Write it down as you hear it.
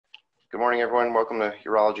Good morning, everyone. Welcome to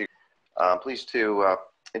Urology. I'm pleased to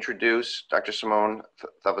introduce Dr. Simone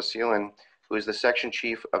Thavaseelan, who is the Section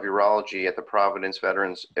Chief of Urology at the Providence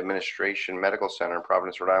Veterans Administration Medical Center in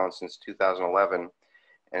Providence, Rhode Island since 2011,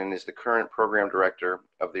 and is the current Program Director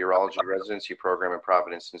of the Urology Residency Program in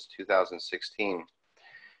Providence since 2016.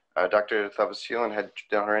 Dr. Thavaseelan had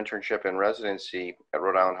done her internship and residency at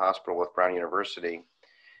Rhode Island Hospital with Brown University,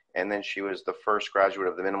 and then she was the first graduate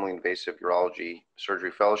of the Minimally Invasive Urology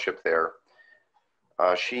Surgery Fellowship there.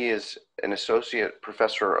 She is an associate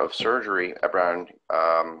professor of surgery at Brown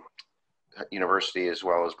University, as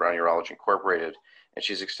well as Brown Urology Incorporated, and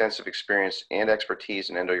she has extensive experience and expertise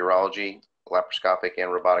in endourology, laparoscopic,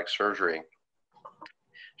 and robotic surgery.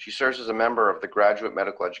 She serves as a member of the Graduate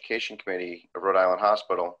Medical Education Committee of Rhode Island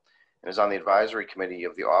Hospital and is on the advisory committee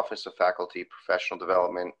of the Office of Faculty Professional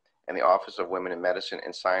Development and the Office of Women in Medicine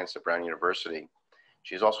and Science at Brown University.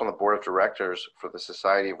 She is also on the board of directors for the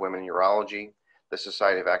Society of Women in Urology, the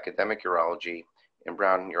Society of Academic Urology, and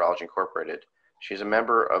Brown Urology Incorporated. She is a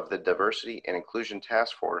member of the Diversity and Inclusion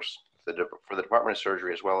Task Force for the Department of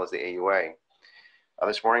Surgery, as well as the AUA.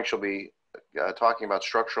 This morning she'll be talking about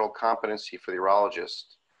structural competency for the urologist,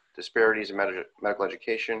 disparities in medical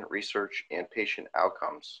education, research, and patient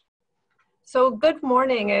outcomes. So good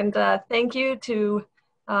morning, and thank you to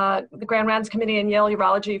the Grand Rounds Committee and Yale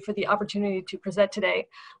Urology for the opportunity to present today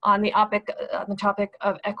on the topic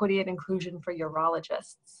of equity and inclusion for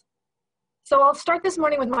urologists. So I'll start this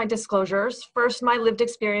morning with my disclosures. First, my lived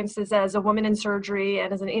experiences as a woman in surgery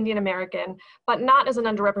and as an Indian American, but not as an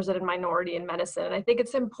underrepresented minority in medicine. And I think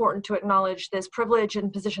it's important to acknowledge this privilege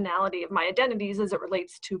and positionality of my identities as it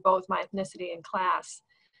relates to both my ethnicity and class.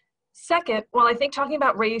 Second, while I think talking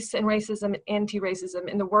about race and racism and anti-racism,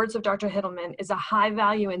 in the words of Dr. Hittleman, is a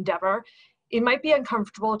high-value endeavor, it might be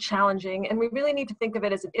uncomfortable, challenging, and we really need to think of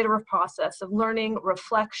it as an iterative process of learning,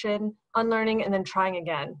 reflection, unlearning, and then trying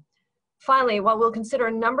again. Finally, while we'll consider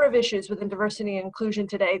a number of issues within diversity and inclusion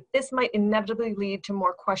today, this might inevitably lead to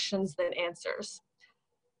more questions than answers.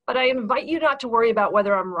 But I invite you not to worry about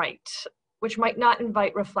whether I'm right, which might not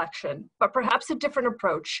invite reflection, but perhaps a different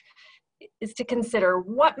approach is to consider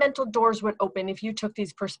what mental doors would open if you took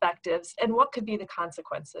these perspectives and what could be the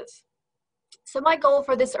consequences. So my goal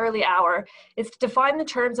for this early hour is to define the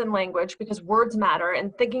terms and language because words matter,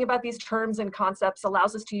 and thinking about these terms and concepts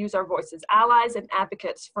allows us to use our voice as allies and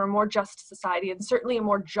advocates for a more just society and certainly a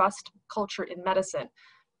more just culture in medicine.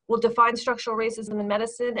 We'll define structural racism in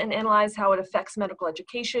medicine and analyze how it affects medical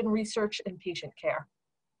education, research, and patient care.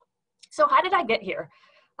 So how did I get here?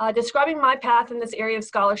 Describing my path in this area of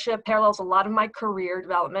scholarship parallels a lot of my career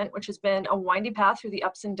development, which has been a windy path through the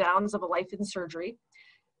ups and downs of a life in surgery.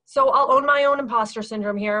 So I'll own my own imposter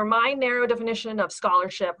syndrome here. My narrow definition of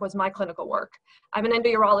scholarship was my clinical work. I'm an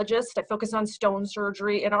endourologist. I focus on stone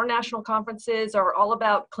surgery, and our national conferences are all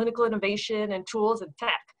about clinical innovation and tools and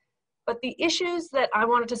tech. But the issues that I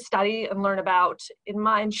wanted to study and learn about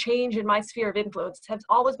and change in my sphere of influence have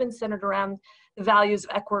always been centered around the values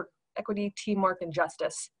of equity, teamwork, and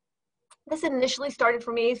justice. This initially started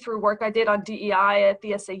for me through work I did on DEI at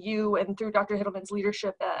the SAU and through Dr. Hittleman's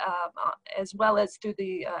leadership, as well as through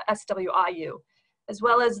the SWIU, as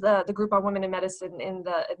well as the group on women in medicine in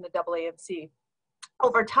the AANC.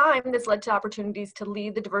 Over time, this led to opportunities to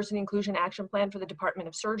lead the Diversity and Inclusion Action Plan for the Department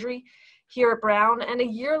of Surgery here at Brown, and a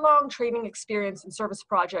year-long training experience and service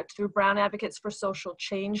project through Brown Advocates for Social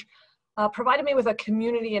Change provided me with a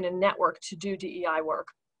community and a network to do DEI work.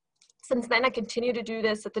 Since then, I continue to do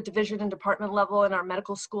this at the division and department level and our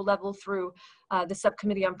medical school level through the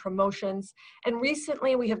subcommittee on promotions. And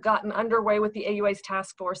recently, we have gotten underway with the AUA's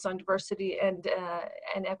task force on diversity and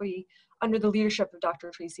equity under the leadership of Dr.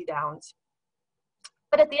 Tracy Downs.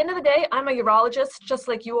 But at the end of the day, I'm a urologist just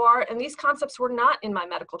like you are, and these concepts were not in my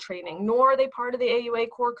medical training, nor are they part of the AUA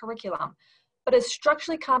core curriculum. But as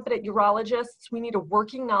structurally competent urologists, we need a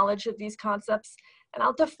working knowledge of these concepts, and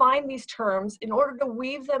I'll define these terms in order to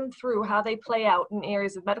weave them through how they play out in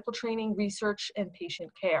areas of medical training, research, and patient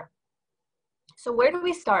care. So where do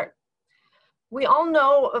we start? We all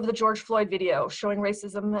know of the George Floyd video showing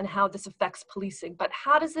racism and how this affects policing, but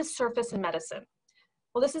how does this surface in medicine?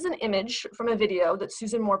 Well, this is an image from a video that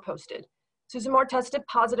Susan Moore posted. Susan Moore tested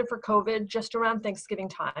positive for COVID just around Thanksgiving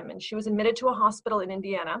time, and she was admitted to a hospital in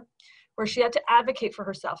Indiana where she had to advocate for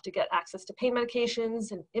herself to get access to pain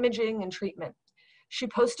medications and imaging and treatment. She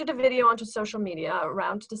posted a video onto social media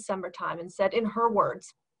around December time and said, in her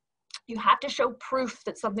words, "You have to show proof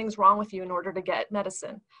that something's wrong with you in order to get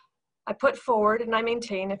medicine. I put forward and I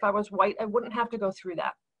maintain if I was white, I wouldn't have to go through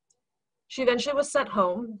that." She eventually was sent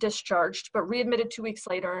home, discharged, but readmitted 2 weeks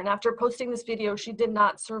later. And after posting this video, she did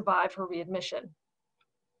not survive her readmission.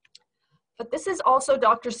 But this is also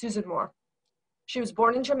Dr. Susan Moore. She was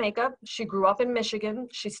born in Jamaica. She grew up in Michigan.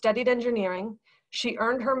 She studied engineering. She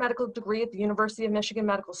earned her medical degree at the University of Michigan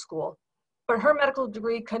Medical School. But her medical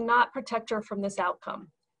degree could not protect her from this outcome.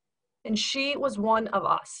 And she was one of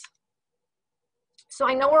us. So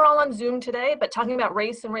I know we're all on Zoom today, but talking about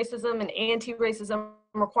race and racism and anti-racism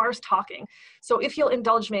requires talking. So if you'll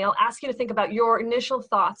indulge me, I'll ask you to think about your initial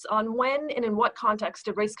thoughts on when and in what context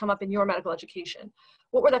did race come up in your medical education?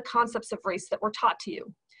 What were the concepts of race that were taught to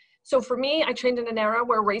you? So for me, I trained in an era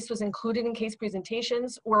where race was included in case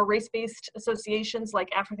presentations, where race-based associations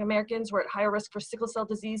like African Americans were at higher risk for sickle cell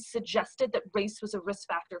disease suggested that race was a risk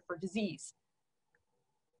factor for disease.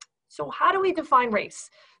 So how do we define race?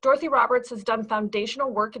 Dorothy Roberts has done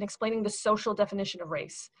foundational work in explaining the social definition of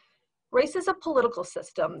race. Race is a political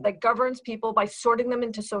system that governs people by sorting them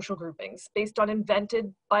into social groupings based on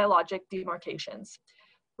invented biologic demarcations.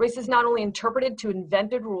 Race is not only interpreted to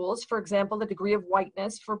invented rules, for example, the degree of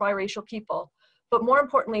whiteness for biracial people, but more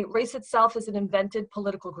importantly, race itself is an invented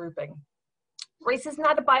political grouping. Race is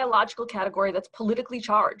not a biological category that's politically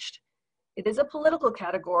charged. It is a political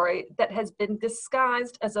category that has been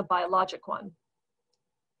disguised as a biologic one.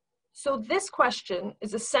 So this question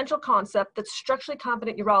is a central concept that structurally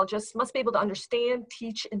competent urologists must be able to understand,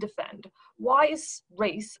 teach, and defend. Why is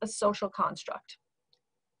race a social construct?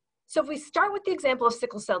 So if we start with the example of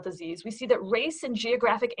sickle cell disease, we see that race and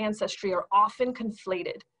geographic ancestry are often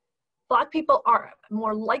conflated. Black people are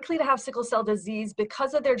more likely to have sickle cell disease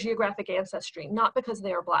because of their geographic ancestry, not because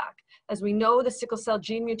they are Black. As we know, the sickle cell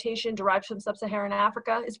gene mutation derived from sub-Saharan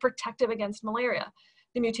Africa is protective against malaria.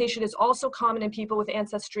 The mutation is also common in people with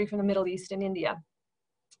ancestry from the Middle East and India.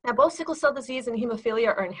 Now, both sickle cell disease and hemophilia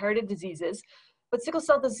are inherited diseases, but sickle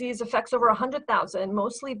cell disease affects over 100,000,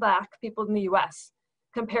 mostly Black people in the US,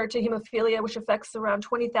 compared to hemophilia, which affects around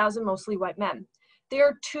 20,000, mostly white men. There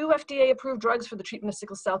are 2 FDA-approved drugs for the treatment of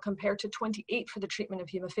sickle cell compared to 28 for the treatment of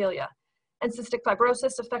hemophilia. And cystic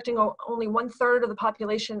fibrosis, affecting only 1/3 of the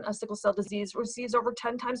population of sickle cell disease, receives over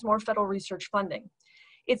 10 times more federal research funding.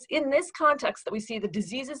 It's in this context that we see the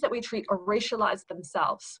diseases that we treat are racialized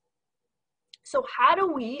themselves. So how do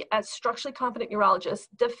we, as structurally competent urologists,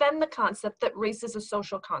 defend the concept that race is a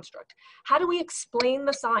social construct? How do we explain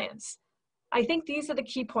the science? I think these are the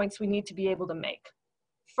key points we need to be able to make.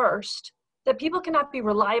 First, that people cannot be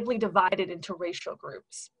reliably divided into racial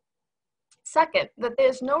groups. Second, that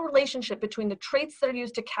there's no relationship between the traits that are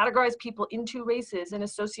used to categorize people into races and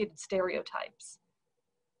associated stereotypes.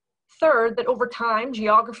 Third, that over time,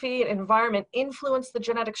 geography and environment influence the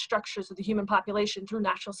genetic structures of the human population through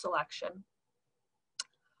natural selection.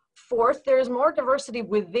 Fourth, there is more diversity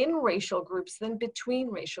within racial groups than between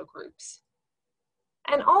racial groups.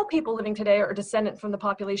 And all people living today are descendant from the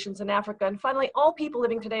populations in Africa. And finally, all people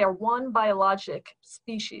living today are one biologic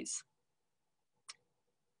species.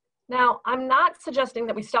 Now, I'm not suggesting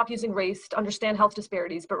that we stop using race to understand health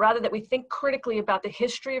disparities, but rather that we think critically about the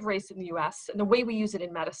history of race in the US and the way we use it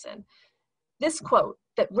in medicine. This quote,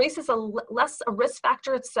 that race is less a risk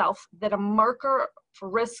factor itself than a marker for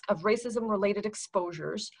risk of racism-related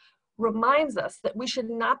exposures, reminds us that we should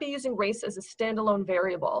not be using race as a standalone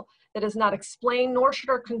variable that is not explained, nor should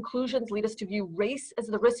our conclusions lead us to view race as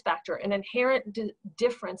the risk factor, an inherent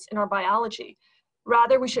difference in our biology.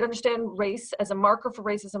 Rather, we should understand race as a marker for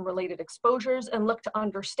racism-related exposures and look to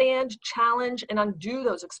understand, challenge, and undo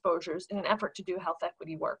those exposures in an effort to do health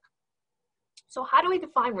equity work. So how do we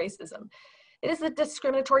define racism? It is the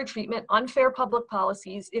discriminatory treatment, unfair public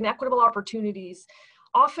policies, inequitable opportunities,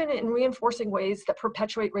 often in reinforcing ways that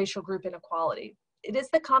perpetuate racial group inequality. It is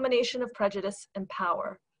the combination of prejudice and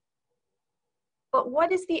power. But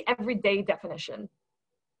what is the everyday definition?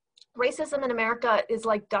 Racism in America is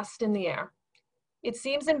like dust in the air. It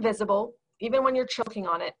seems invisible, even when you're choking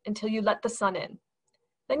on it, until you let the sun in.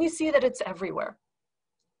 Then you see that it's everywhere.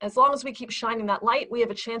 As long as we keep shining that light, we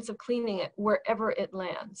have a chance of cleaning it wherever it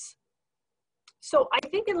lands. So I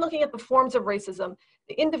think in looking at the forms of racism,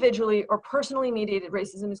 the individually or personally mediated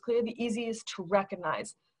racism is clearly the easiest to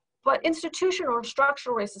recognize. But institutional or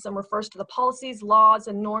structural racism refers to the policies, laws,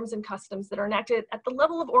 and norms and customs that are enacted at the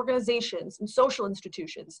level of organizations and social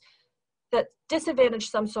institutions that disadvantage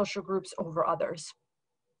some social groups over others.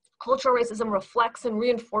 Cultural racism reflects and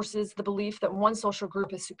reinforces the belief that one social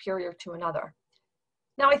group is superior to another.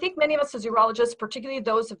 Now, I think many of us as urologists, particularly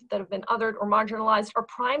those that have been othered or marginalized, are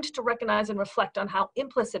primed to recognize and reflect on how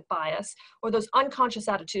implicit bias or those unconscious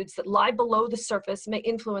attitudes that lie below the surface may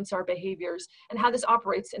influence our behaviors and how this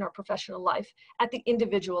operates in our professional life at the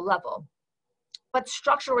individual level. But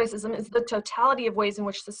structural racism is the totality of ways in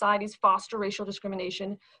which societies foster racial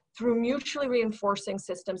discrimination through mutually reinforcing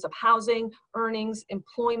systems of housing, earnings,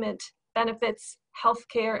 employment, benefits,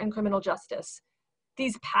 healthcare, and criminal justice.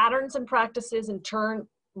 These patterns and practices in turn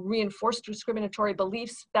reinforce discriminatory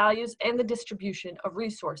beliefs, values, and the distribution of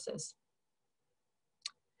resources.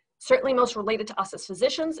 Certainly most related to us as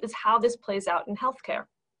physicians is how this plays out in healthcare.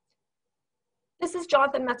 This is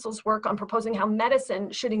Jonathan Metzl's work on proposing how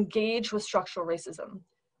medicine should engage with structural racism.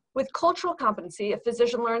 With cultural competency, a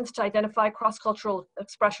physician learns to identify cross-cultural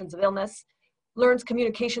expressions of illness, learns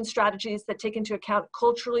communication strategies that take into account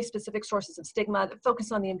culturally specific sources of stigma that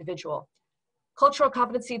focus on the individual. Cultural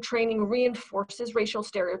competency training reinforces racial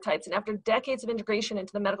stereotypes, and after decades of integration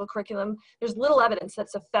into the medical curriculum, there's little evidence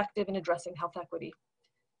that's effective in addressing health equity.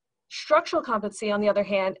 Structural competency, on the other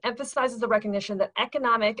hand, emphasizes the recognition that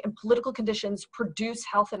economic and political conditions produce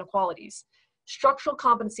health inequalities. Structural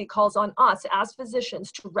competency calls on us as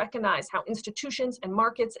physicians to recognize how institutions and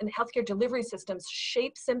markets and healthcare delivery systems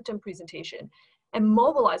shape symptom presentation and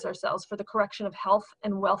mobilize ourselves for the correction of health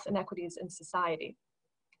and wealth inequities in society.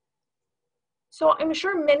 So I'm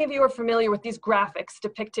sure many of you are familiar with these graphics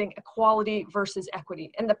depicting equality versus equity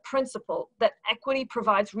and the principle that equity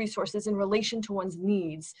provides resources in relation to one's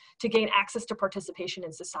needs to gain access to participation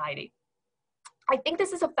in society. I think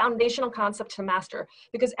this is a foundational concept to master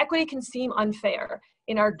because equity can seem unfair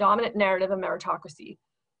in our dominant narrative of meritocracy.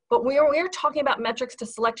 But we're talking about metrics to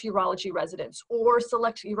select urology residents or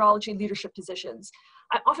select urology leadership positions.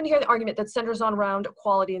 I often hear the argument that centers on around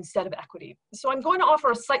equality instead of equity. So I'm going to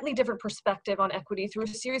offer a slightly different perspective on equity through a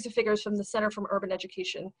series of figures from the Center for Urban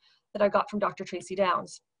Education that I got from Dr. Tracy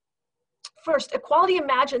Downs. First, equality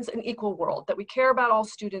imagines an equal world, that we care about all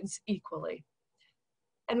students equally.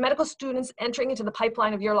 And medical students entering into the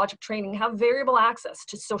pipeline of urologic training have variable access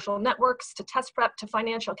to social networks, to test prep, to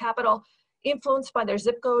financial capital, influenced by their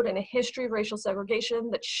zip code and a history of racial segregation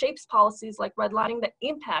that shapes policies like redlining that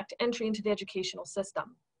impact entry into the educational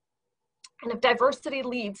system. And if diversity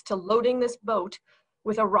leads to loading this boat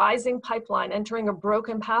with a rising pipeline entering a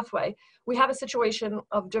broken pathway, we have a situation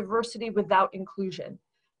of diversity without inclusion.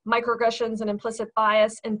 Microaggressions and implicit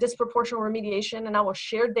bias and disproportional remediation, and I will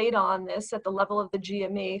share data on this at the level of the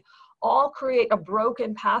GME, all create a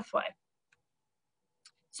broken pathway.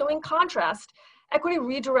 So in contrast, equity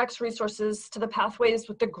redirects resources to the pathways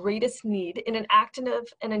with the greatest need in an active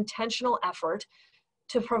and intentional effort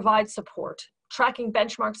to provide support, tracking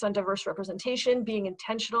benchmarks on diverse representation, being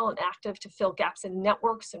intentional and active to fill gaps in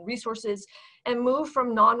networks and resources, and move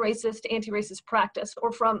from non-racist to anti-racist practice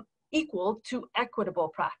or from equal to equitable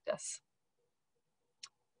practice.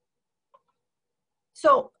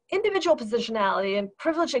 So individual positionality and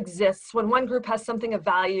privilege exists when one group has something of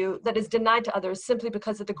value that is denied to others simply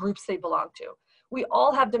because of the groups they belong to. We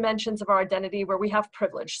all have dimensions of our identity where we have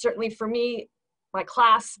privilege. Certainly for me, my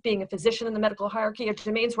class, being a physician in the medical hierarchy, are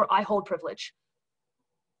domains where I hold privilege.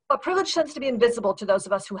 But privilege tends to be invisible to those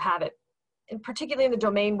of us who have it, and particularly in the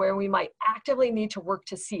domain where we might actively need to work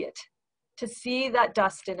to see it, to see that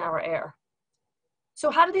dust in our air. So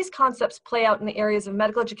how do these concepts play out in the areas of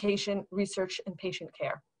medical education, research, and patient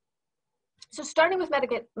care? So starting with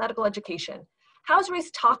medical education, how is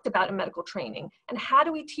race talked about in medical training, and how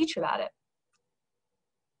do we teach about it?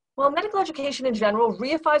 Well, medical education in general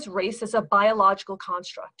reifies race as a biological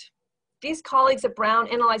construct. These colleagues at Brown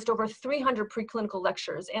analyzed over 300 preclinical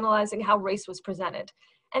lectures analyzing how race was presented.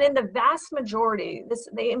 And in the vast majority,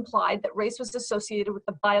 they implied that race was associated with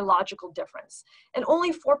the biological difference, and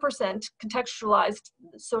only 4% contextualized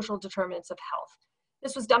social determinants of health.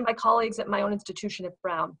 This was done by colleagues at my own institution at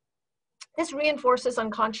Brown. This reinforces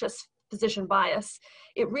unconscious physician bias.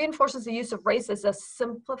 It reinforces the use of race as a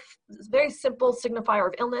very simple signifier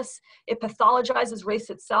of illness. It pathologizes race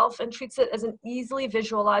itself and treats it as an easily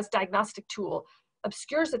visualized diagnostic tool,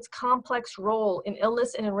 obscures its complex role in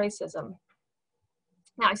illness and in racism.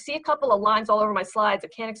 Now, I see a couple of lines all over my slides. I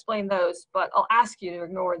can't explain those, but I'll ask you to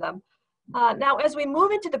ignore them. Now, as we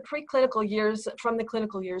move into the preclinical years from the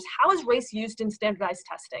clinical years, how is race used in standardized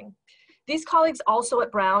testing? These colleagues also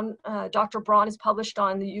at Brown, Dr. Braun has published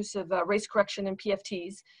on the use of race correction in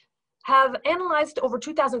PFTs, have analyzed over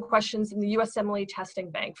 2,000 questions in the USMLE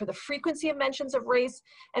testing bank for the frequency of mentions of race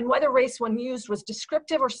and whether race when used was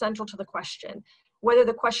descriptive or central to the question, whether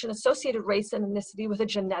the question associated race and ethnicity with a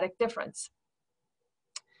genetic difference.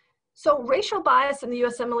 So racial bias in the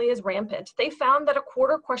USMLE is rampant. They found that a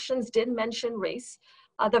quarter of questions did mention race,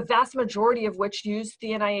 the vast majority of which used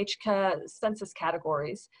the NIH census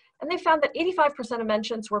categories. And they found that 85% of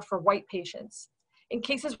mentions were for white patients. In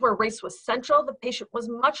cases where race was central, the patient was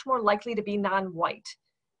much more likely to be non-white.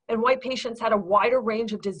 And white patients had a wider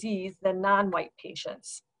range of disease than non-white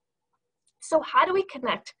patients. So how do we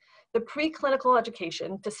connect the preclinical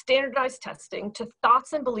education to standardized testing to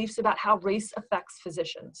thoughts and beliefs about how race affects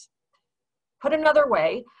physicians? Put another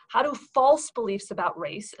way, how do false beliefs about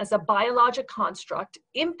race as a biologic construct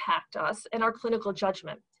impact us and our clinical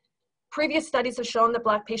judgment? Previous studies have shown that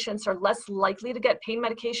Black patients are less likely to get pain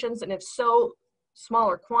medications, and if so,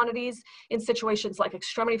 smaller quantities in situations like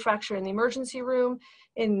extremity fracture in the emergency room,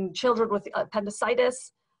 in children with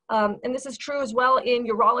appendicitis. And this is true as well in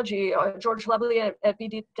urology. George Lebley at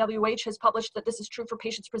BDWH has published that this is true for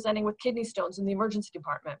patients presenting with kidney stones in the emergency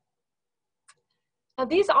department. Now,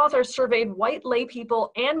 these authors surveyed white lay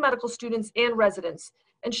people and medical students and residents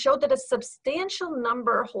and showed that a substantial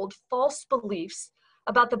number hold false beliefs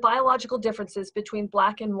about the biological differences between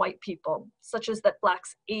Black and white people, such as that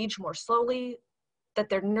Blacks age more slowly, that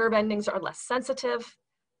their nerve endings are less sensitive,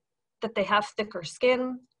 that they have thicker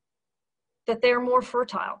skin, that they're more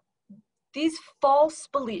fertile. These false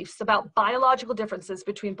beliefs about biological differences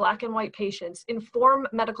between Black and white patients inform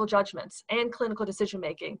medical judgments and clinical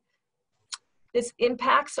decision-making. This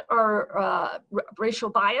impacts our racial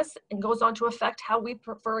bias and goes on to affect how we,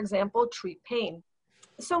 for example, treat pain.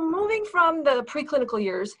 So moving from the preclinical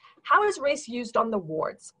years, how is race used on the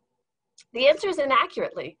wards? The answer is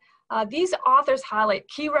inaccurately. These authors highlight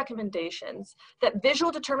key recommendations that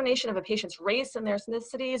visual determination of a patient's race and their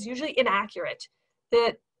ethnicity is usually inaccurate,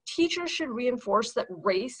 that teachers should reinforce that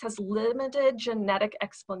race has limited genetic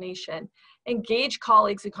explanation, engage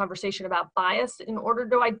colleagues in conversation about bias in order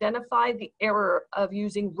to identify the error of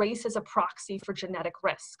using race as a proxy for genetic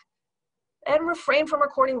risk, and refrain from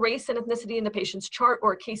recording race and ethnicity in the patient's chart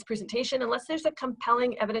or case presentation unless there's a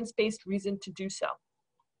compelling evidence-based reason to do so.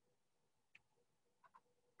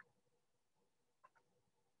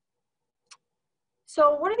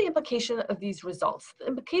 So what are the implications of these results? The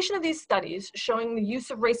implication of these studies showing the use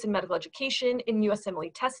of race in medical education, in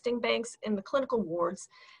USMLE testing banks, in the clinical wards,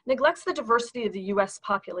 neglects the diversity of the US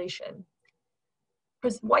population.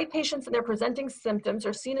 White patients and their presenting symptoms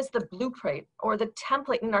are seen as the blueprint or the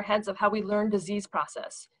template in our heads of how we learn disease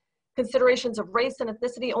process. Considerations of race and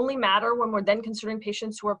ethnicity only matter when we're then considering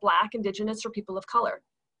patients who are Black, Indigenous, or people of color.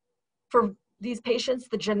 For these patients,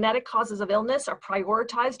 the genetic causes of illness are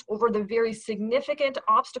prioritized over the very significant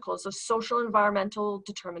obstacles of social and environmental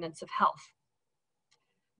determinants of health.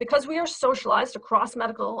 Because we are socialized across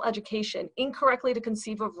medical education incorrectly to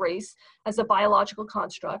conceive of race as a biological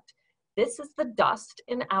construct, this is the dust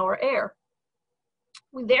in our air.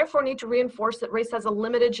 We therefore need to reinforce that race has a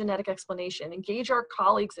limited genetic explanation, engage our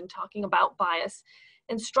colleagues in talking about bias,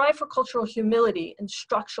 and strive for cultural humility and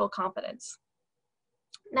structural competence.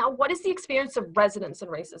 Now, what is the experience of residents in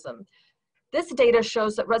racism? This data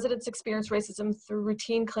shows that residents experience racism through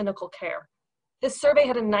routine clinical care. This survey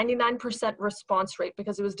had a 99% response rate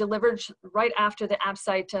because it was delivered right after the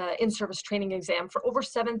ABSITE in-service training exam for over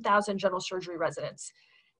 7,000 general surgery residents.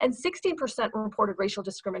 And 16% reported racial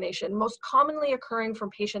discrimination, most commonly occurring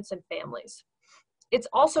from patients and families. It's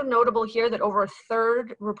also notable here that over a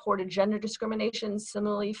third reported gender discrimination,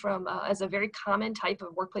 similarly from as a very common type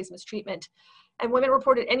of workplace mistreatment. And women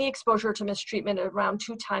reported any exposure to mistreatment at around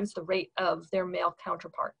 2 times the rate of their male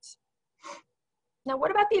counterparts. Now, what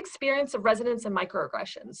about the experience of residents and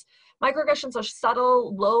microaggressions? Microaggressions are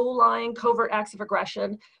subtle, low-lying, covert acts of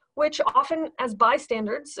aggression, which often as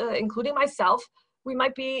bystanders, including myself, we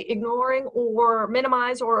might be ignoring or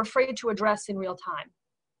minimize or afraid to address in real time.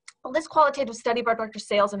 Well, this qualitative study by Dr.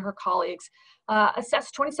 Sales and her colleagues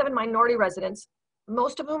assessed 27 minority residents,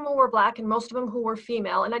 most of whom were Black and most of them who were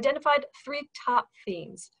female, and identified 3 top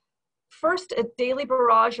themes. First, a daily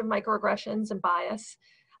barrage of microaggressions and bias.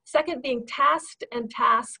 Second, being tasked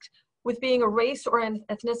with being a race or an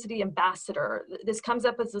ethnicity ambassador. This comes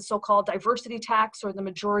up as the so-called diversity tax or the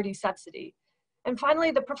majority subsidy. And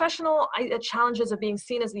finally, the professional challenges of being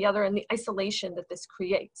seen as the other and the isolation that this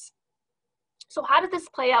creates. So how did this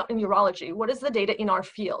play out in urology? What is the data in our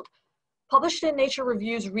field? Published in Nature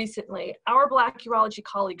Reviews recently, our Black urology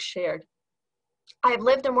colleagues shared, I have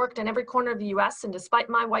lived and worked in every corner of the US, and despite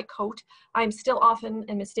my white coat, I am still often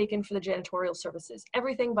mistaken for the janitorial services,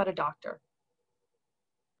 everything but a doctor.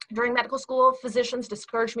 During medical school, physicians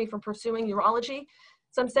discouraged me from pursuing urology.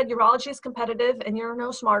 Some said urology is competitive and you're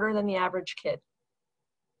no smarter than the average kid.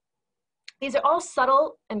 These are all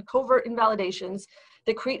subtle and covert invalidations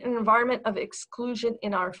that create an environment of exclusion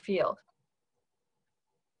in our field.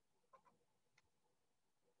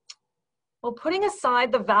 Well, putting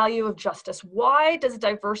aside the value of justice, why does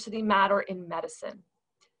diversity matter in medicine?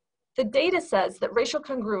 The data says that racial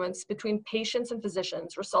congruence between patients and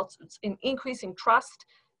physicians results in increasing trust,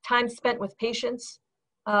 time spent with patients,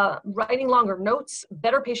 writing longer notes,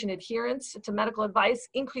 better patient adherence to medical advice,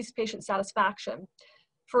 increased patient satisfaction.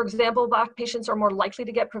 For example, Black patients are more likely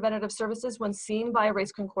to get preventative services when seen by a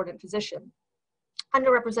race concordant physician.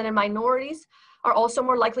 Underrepresented minorities are also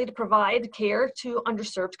more likely to provide care to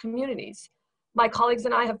underserved communities. My colleagues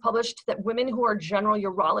and I have published that women who are general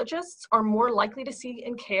urologists are more likely to see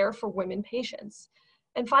and care for women patients.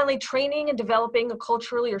 And finally, training and developing a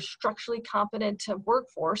culturally or structurally competent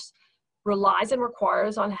workforce relies and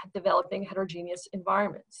requires on developing heterogeneous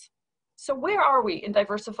environments. So where are we in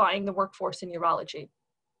diversifying the workforce in urology?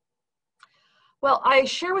 Well, I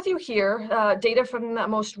share with you here data from the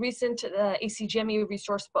most recent ACGME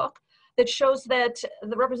resource book that shows that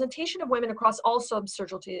the representation of women across all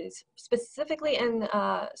subspecialties, specifically and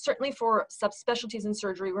certainly for subspecialties in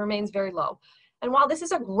surgery, remains very low. And while this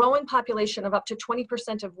is a growing population of up to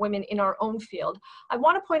 20% of women in our own field, I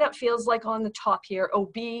want to point out fields like on the top here,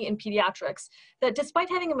 OB and pediatrics, that despite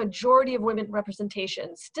having a majority of women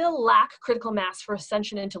representation, still lack critical mass for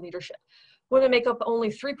ascension into leadership. Women make up only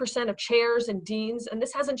 3% of chairs and deans, and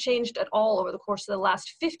this hasn't changed at all over the course of the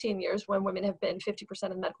last 15 years when women have been 50% of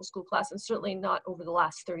the medical school class, and certainly not over the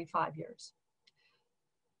last 35 years.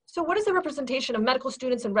 So what is the representation of medical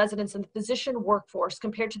students and residents in the physician workforce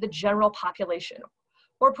compared to the general population?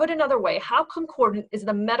 Or put another way, how concordant is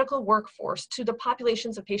the medical workforce to the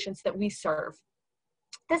populations of patients that we serve?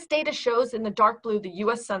 This data shows in the dark blue the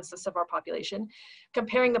US census of our population,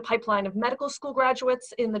 comparing the pipeline of medical school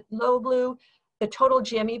graduates in the low blue, the total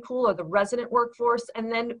GME pool or the resident workforce,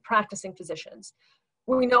 and then practicing physicians.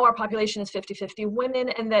 We know our population is 50-50 women,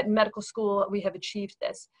 and that in medical school we have achieved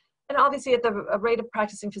this. And obviously at the rate of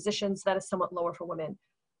practicing physicians, that is somewhat lower for women.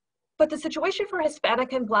 But the situation for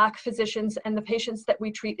Hispanic and Black physicians and the patients that we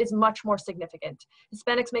treat is much more significant.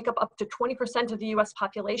 Hispanics make up to 20% of the US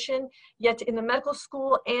population, yet in the medical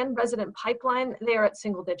school and resident pipeline, they are at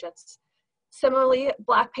single digits. Similarly,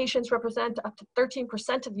 Black patients represent up to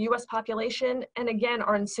 13% of the US population, and again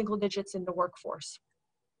are in single digits in the workforce.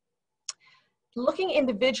 Looking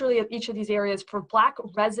individually at each of these areas for Black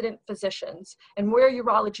resident physicians and where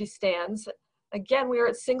urology stands, again, we are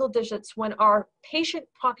at single digits when our patient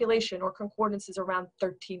population or concordance is around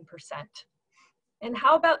 13%. And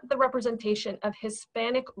how about the representation of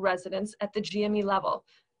Hispanic residents at the GME level?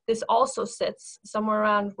 This also sits somewhere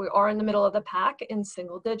around, we are in the middle of the pack in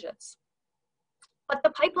single digits. But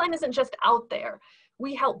the pipeline isn't just out there.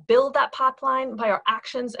 We help build that pipeline by our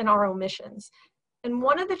actions and our omissions. And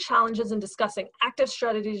one of the challenges in discussing active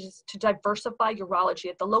strategies to diversify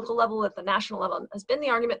urology at the local level, at the national level, has been the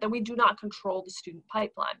argument that we do not control the student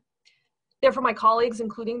pipeline. Therefore, my colleagues,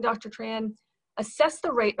 including Dr. Tran, assess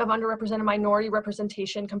the rate of underrepresented minority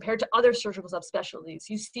representation compared to other surgical subspecialties.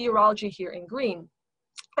 You see urology here in green.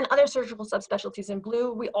 And other surgical subspecialties in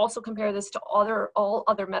blue. We also compare this to all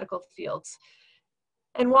other medical fields.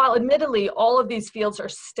 And while admittedly all of these fields are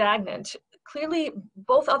stagnant, clearly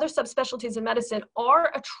both other subspecialties in medicine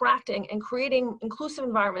are attracting and creating inclusive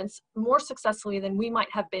environments more successfully than we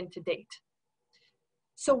might have been to date.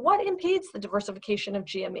 So what impedes the diversification of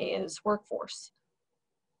GME in its workforce?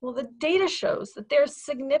 Well, the data shows that there's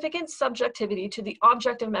significant subjectivity to the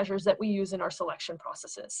objective measures that we use in our selection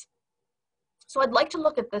processes. So I'd like to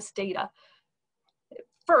look at this data.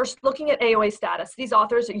 First, looking at AOA status, these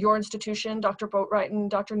authors at your institution, Dr. Boatwright and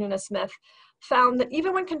Dr. Nunes-Smith, found that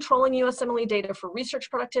even when controlling USMLE data for research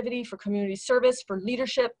productivity, for community service, for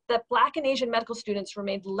leadership, that Black and Asian medical students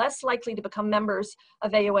remained less likely to become members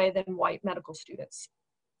of AOA than white medical students.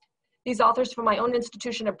 These authors from my own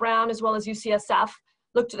institution at Brown, as well as UCSF,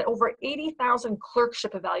 looked at over 80,000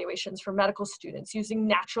 clerkship evaluations for medical students using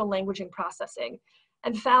natural languaging processing,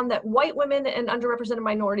 and found that white women and underrepresented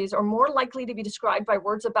minorities are more likely to be described by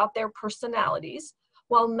words about their personalities,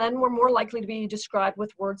 while men were more likely to be described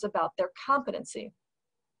with words about their competency.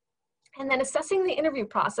 And then assessing the interview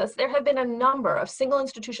process, there have been a number of single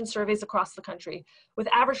institution surveys across the country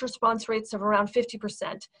with average response rates of around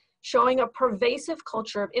 50%, showing a pervasive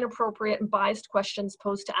culture of inappropriate and biased questions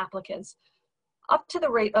posed to applicants, up to the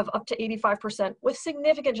rate of up to 85%, with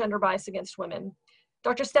significant gender bias against women.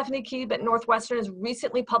 Dr. Stephanie Keeb at Northwestern has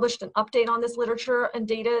recently published an update on this literature and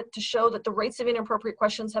data to show that the rates of inappropriate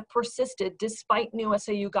questions have persisted despite new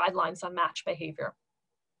SAU guidelines on match behavior.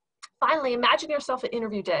 Finally, imagine yourself at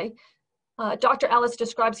interview day. Dr. Ellis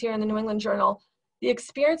describes here in the New England Journal the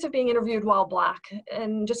experience of being interviewed while Black,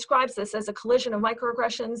 and describes this as a collision of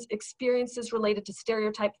microaggressions, experiences related to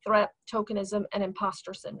stereotype, threat, tokenism, and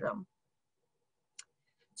imposter syndrome.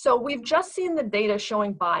 So we've just seen the data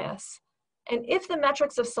showing bias. And if the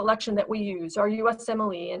metrics of selection that we use are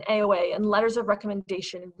USMLE and AOA and letters of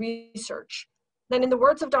recommendation and research, then in the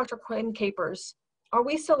words of Dr. Quinn Capers, are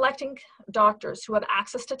we selecting doctors who have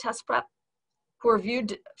access to test prep, who are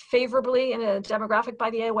viewed favorably in a demographic by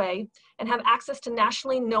the AOA, and have access to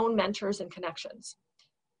nationally known mentors and connections?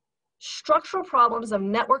 Structural problems of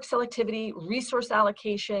network selectivity, resource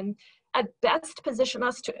allocation, at best position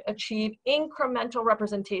us to achieve incremental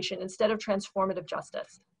representation instead of transformative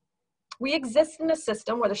justice. We exist in a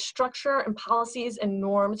system where the structure and policies and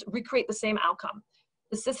norms recreate the same outcome.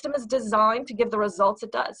 The system is designed to give the results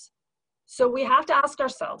it does. So we have to ask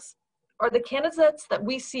ourselves, are the candidates that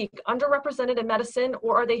we seek underrepresented in medicine,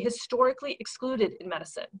 or are they historically excluded in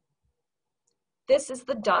medicine? This is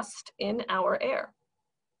the dust in our air.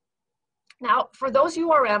 Now, for those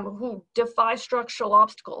URM who defy structural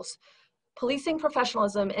obstacles, policing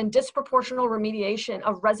professionalism and disproportional remediation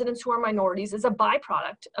of residents who are minorities is a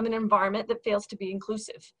byproduct of an environment that fails to be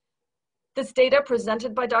inclusive. This data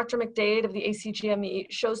presented by Dr. McDade of the ACGME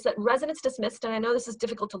shows that residents dismissed, and I know this is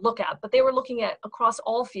difficult to look at, but they were looking at across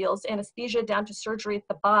all fields, anesthesia down to surgery at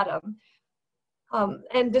the bottom,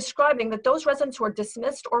 and describing that those residents who are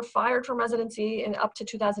dismissed or fired from residency in up to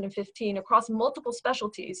 2015 across multiple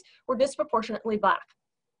specialties were disproportionately Black,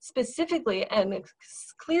 specifically and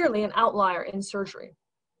clearly an outlier in surgery.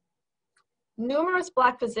 Numerous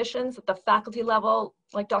Black physicians at the faculty level,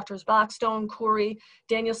 like Drs. Blackstone, Khoury,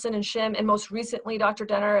 Danielson, and Shim, and most recently Dr.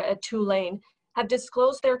 Denner at Tulane, have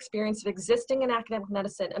disclosed their experience of existing in academic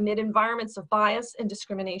medicine amid environments of bias and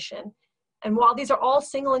discrimination. And while these are all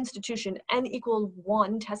single institution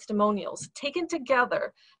N=1 testimonials, taken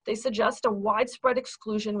together, they suggest a widespread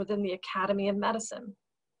exclusion within the Academy of Medicine.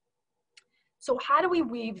 So how do we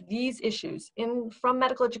weave these issues from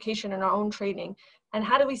medical education and our own training, and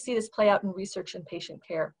how do we see this play out in research and patient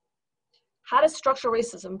care? How does structural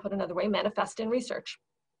racism, put another way, manifest in research?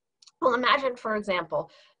 Well, imagine, for example,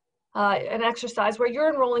 an exercise where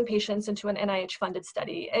you're enrolling patients into an NIH-funded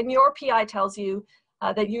study, and your PI tells you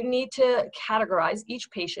that you need to categorize each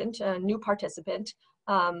patient, a new participant,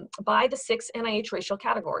 by the 6 NIH racial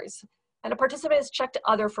categories. And a participant is checked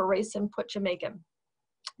other for race and put Jamaican.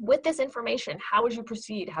 With this information, how would you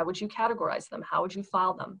proceed? How would you categorize them? How would you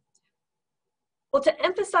file them? Well, to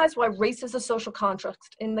emphasize why race is a social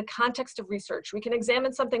construct in the context of research, we can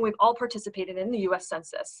examine something we've all participated in, the US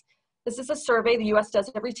Census. This is a survey the US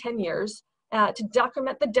does every 10 years to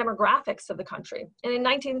document the demographics of the country. And in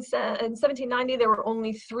 1790, there were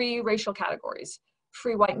only 3 racial categories: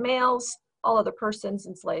 free white males, all other persons,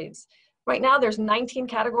 and slaves. Right now, there's 19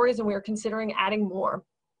 categories, and we are considering adding more.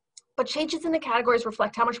 But changes in the categories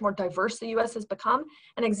reflect how much more diverse the US has become,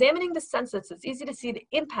 and examining the census, it's easy to see the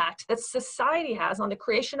impact that society has on the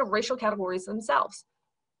creation of racial categories themselves.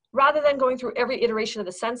 Rather than going through every iteration of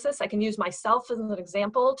the census, I can use myself as an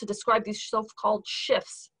example to describe these so-called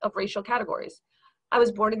shifts of racial categories. I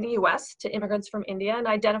was born in the US to immigrants from India and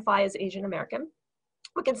identify as Asian American.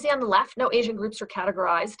 We can see on the left, no Asian groups are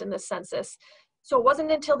categorized in this census. So it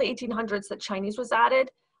wasn't until the 1800s that Chinese was added.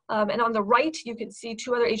 And on the right, you can see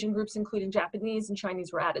 2 other Asian groups, including Japanese and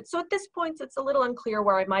Chinese, were added. So at this point, it's a little unclear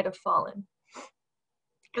where I might have fallen.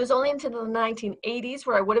 It was only until the 1980s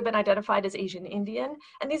where I would have been identified as Asian Indian,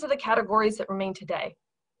 and these are the categories that remain today.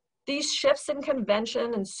 These shifts in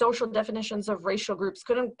convention and social definitions of racial groups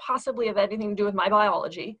couldn't possibly have anything to do with my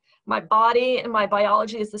biology. My body and my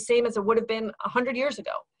biology is the same as it would have been 100 years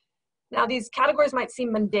ago. Now, these categories might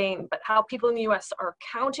seem mundane, but how people in the US are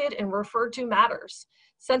counted and referred to matters.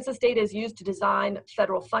 Census data is used to design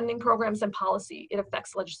federal funding programs and policy. It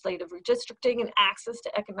affects legislative redistricting and access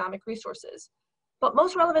to economic resources. But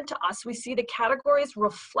most relevant to us, we see the categories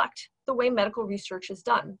reflect the way medical research is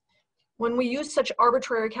done. When we use such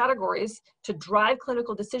arbitrary categories to drive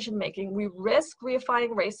clinical decision-making, we risk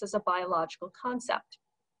redefining race as a biological concept.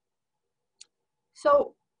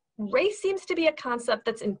 So race seems to be a concept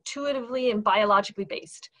that's intuitively and biologically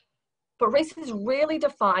based, but race is rarely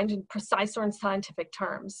defined in precise or in scientific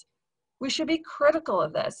terms. We should be critical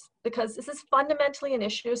of this because this is fundamentally an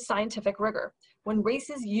issue of scientific rigor when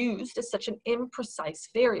race is used as such an imprecise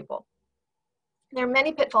variable. There are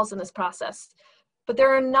many pitfalls in this process, but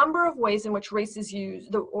there are a number of ways in which race is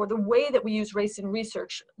used, or the way that we use race in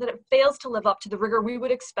research, that it fails to live up to the rigor we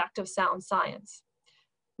would expect of sound science.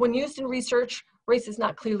 When used in research, race is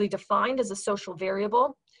not clearly defined as a social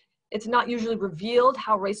variable. It's not usually revealed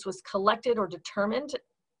how race was collected or determined.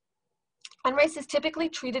 And race is typically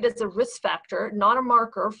treated as a risk factor, not a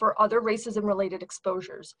marker for other racism-related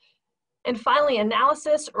exposures. And finally,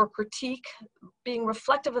 analysis or critique being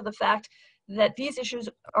reflective of the fact that these issues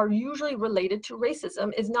are usually related to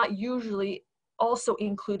racism is not usually also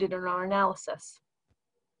included in our analysis.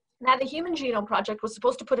 Now, the Human Genome Project was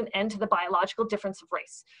supposed to put an end to the biological difference of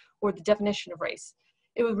race, or the definition of race.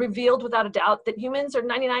 It was revealed without a doubt that humans are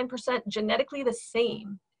 99% genetically the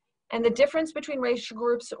same. And the difference between racial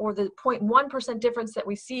groups, or the 0.1% difference that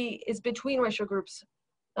we see, is between racial groups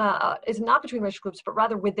is not between racial groups, but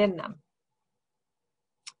rather within them.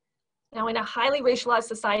 Now, in a highly racialized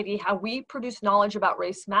society, how we produce knowledge about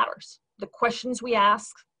race matters. The questions we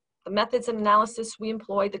ask, the methods and analysis we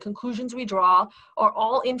employ, the conclusions we draw are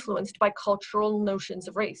all influenced by cultural notions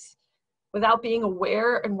of race. Without being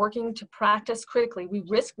aware and working to practice critically, we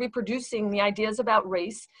risk reproducing the ideas about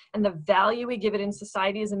race and the value we give it in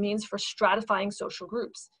society as a means for stratifying social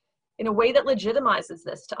groups in a way that legitimizes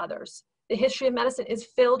this to others. The history of medicine is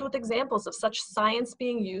filled with examples of such science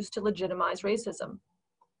being used to legitimize racism.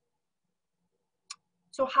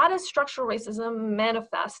 So how does structural racism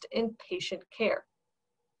manifest in patient care?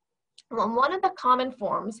 Well, one of the common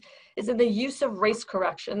forms is in the use of race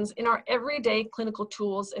corrections in our everyday clinical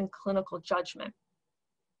tools and clinical judgment.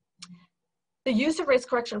 The use of race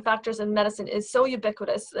correction factors in medicine is so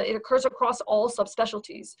ubiquitous that it occurs across all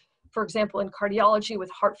subspecialties. For example, in cardiology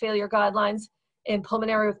with heart failure guidelines, in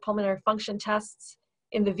pulmonary with pulmonary function tests,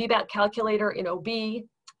 in the VBAC calculator in OB, in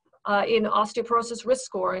osteoporosis risk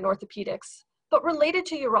score in orthopedics. But related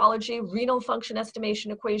to urology, renal function estimation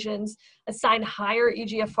equations assign higher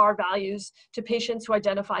EGFR values to patients who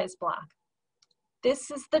identify as Black.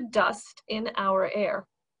 This is the dust in our air.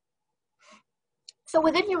 So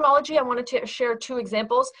within urology, I wanted to share two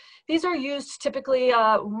examples. These are used typically,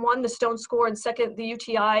 one, the Stone score, and second, the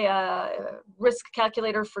UTI risk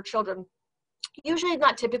calculator for children. Usually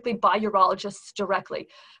not typically by urologists directly,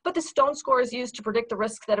 but the Stone score is used to predict the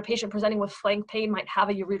risk that a patient presenting with flank pain might have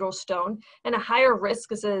a ureteral stone, and a higher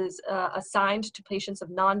risk is assigned to patients of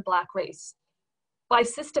non-Black race. By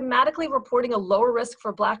systematically reporting a lower risk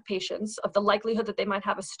for Black patients of the likelihood that they might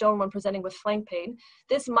have a stone when presenting with flank pain,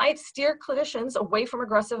 this might steer clinicians away from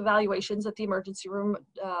aggressive evaluations at the emergency room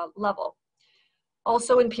level.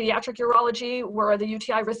 Also in pediatric urology, where the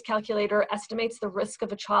UTI risk calculator estimates the risk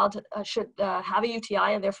of a child should have a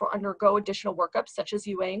UTI and therefore undergo additional workups such as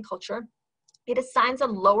UA and culture, it assigns a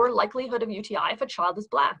lower likelihood of UTI if a child is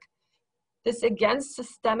Black. This again,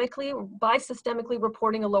 by systemically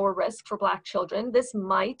reporting a lower risk for Black children, this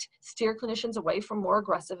might steer clinicians away from more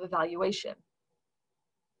aggressive evaluation.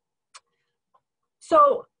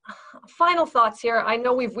 So final thoughts here. I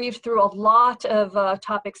know we've weaved through a lot of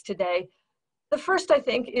topics today. The first, I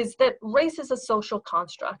think, is that race is a social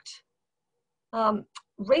construct.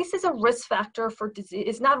 Race is a risk factor for disease,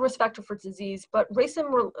 it's not a risk factor for disease, but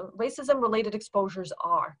racism-related exposures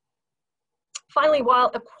are. Finally, while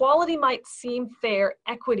equality might seem fair,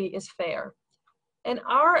 equity is fair. And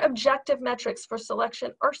our objective metrics for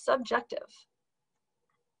selection are subjective.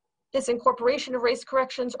 This incorporation of race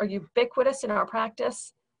corrections are ubiquitous in our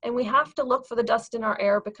practice, and we have to look for the dust in our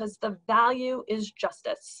air because the value is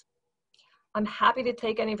justice. I'm happy to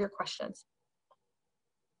take any of your questions.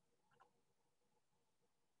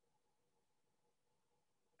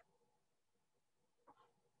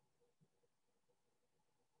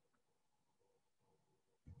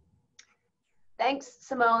 Thanks,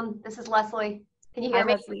 Simone. This is Leslie. Can you hear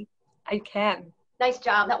me? Leslie. I can. Nice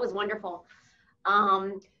job. That was wonderful.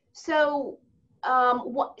 So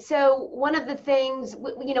one of the things,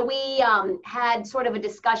 we had sort of a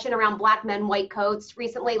discussion around Black men, white coats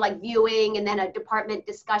recently, like viewing, and then a department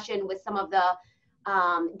discussion with some of the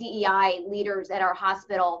DEI leaders at our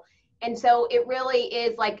hospital. And so it really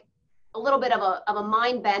is like a little bit of a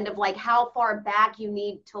mind bend of like how far back you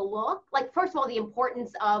need to look. Like, first of all, the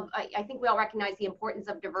importance of, I think we all recognize the importance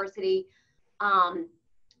of diversity. I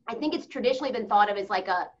think it's traditionally been thought of as like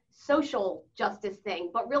a social justice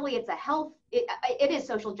thing, but really it's a health, it is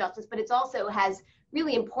social justice, but it also has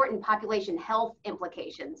really important population health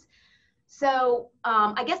implications. So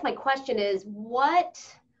I guess my question is, what,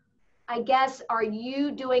 I guess, are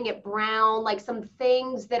you doing at Brown, like some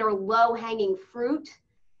things that are low hanging fruit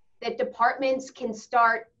that departments can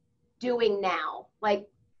start doing now, like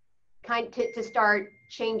to start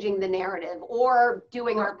changing the narrative or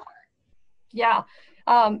doing our part? Yeah.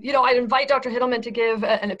 I'd invite Dr. Hittleman to give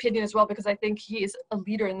an opinion as well, because I think he's a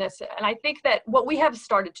leader in this. And I think that what we have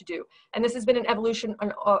started to do, and this has been an evolution,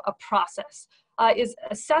 a process, is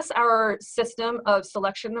assess our system of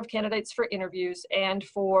selection of candidates for interviews and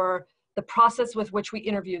for the process with which we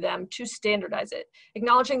interview them to standardize it,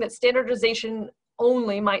 acknowledging that standardization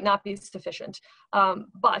only might not be sufficient.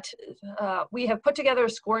 But we have put together a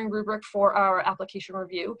scoring rubric for our application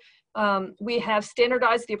review. We have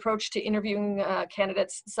standardized the approach to interviewing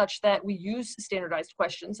candidates such that we use standardized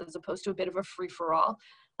questions as opposed to a bit of a free-for-all.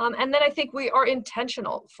 And then I think we are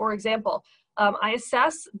intentional. For example, I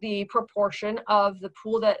assess the proportion of the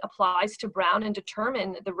pool that applies to Brown and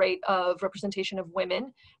determine the rate of representation of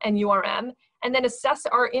women and URM, and then assess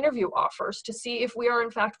our interview offers to see if we are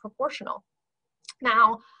in fact proportional.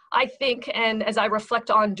 Now, I think, and as I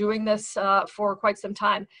reflect on doing this for quite some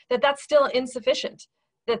time, that that's still insufficient.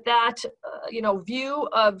 That view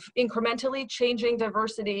of incrementally changing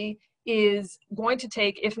diversity is going to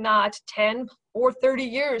take, if not 10 or 30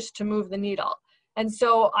 years to move the needle. And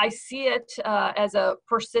so I see it as a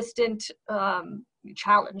persistent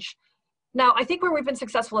challenge. Now, I think where we've been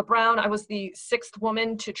successful at Brown, I was the 6th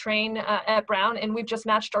woman to train at Brown, and we've just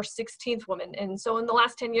matched our 16th woman. And so in the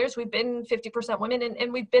last 10 years, we've been 50% women,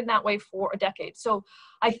 and we've been that way for a decade. So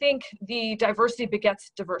I think the diversity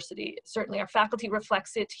begets diversity. Certainly our faculty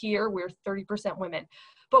reflects it here. We're 30% women.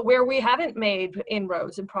 But where we haven't made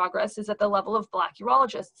inroads and progress is at the level of Black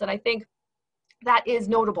urologists. And I think that is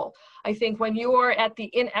notable. I think when you are at the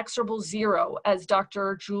inexorable zero, as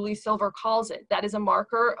Dr. Julie Silver calls it, that is a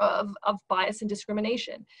marker of bias and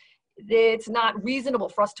discrimination. It's not reasonable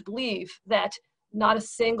for us to believe that not a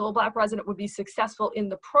single Black resident would be successful in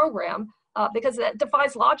the program because that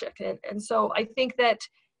defies logic. And so I think that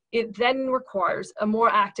it then requires a more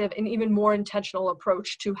active and even more intentional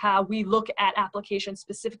approach to how we look at applications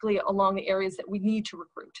specifically along the areas that we need to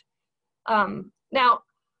recruit. Now,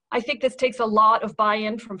 I think this takes a lot of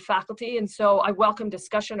buy-in from faculty, and so I welcome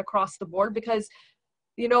discussion across the board because,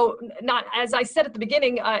 not as I said at the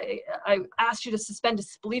beginning, I asked you to suspend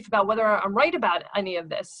disbelief about whether I'm right about any of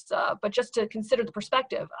this, but just to consider the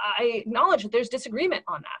perspective. I acknowledge that there's disagreement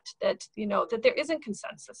on that there isn't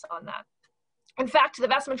consensus on that. In fact, the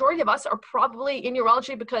vast majority of us are probably in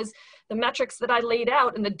urology because the metrics that I laid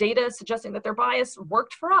out and the data suggesting that they're biased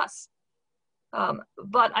worked for us.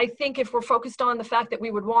 But I think if we're focused on the fact that we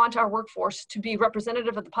would want our workforce to be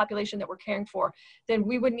representative of the population that we're caring for, then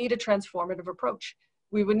we would need a transformative approach.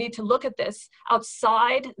 We would need to look at this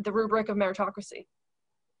outside the rubric of meritocracy.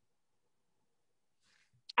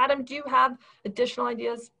 Adam, do you have additional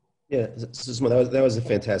ideas? Yeah, Simone, that was a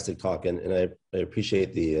fantastic talk, and I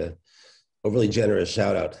appreciate the overly generous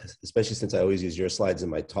shout out, especially since I always use your slides in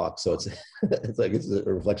my talk. So it's like it's a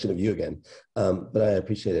reflection of you again. But I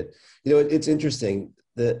appreciate it. It's interesting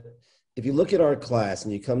that if you look at our class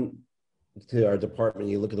and you come to our department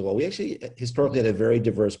and you look at the wall, we actually historically had a very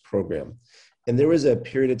diverse program. And there was a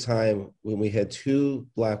period of time when we had 2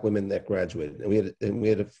 Black women that graduated, and we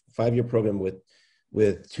had a 5-year program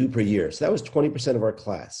with 2 per year. So that was 20% of our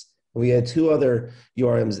class. We had 2 other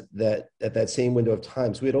URMs that at that same window of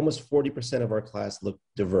time. So we had almost 40% of our class look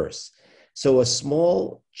diverse. So a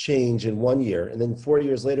small change in 1 year, and then 4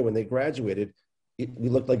 years later when they graduated, we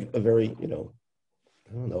looked like a very,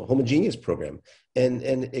 homogeneous program. And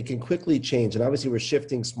it can quickly change. And obviously we're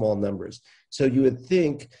shifting small numbers. So you would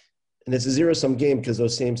think, and it's a zero-sum game because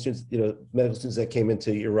those same students, medical students that came into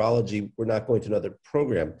urology were not going to another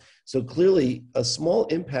program. So clearly, a small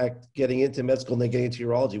impact getting into med school and then getting into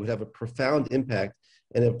urology would have a profound impact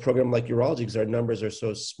in a program like urology because our numbers are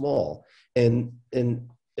so small. And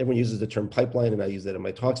everyone uses the term pipeline, and I use that in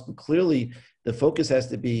my talks. But clearly, the focus has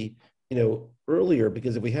to be, earlier,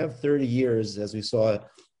 because if we have 30 years, as we saw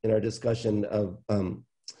in our discussion of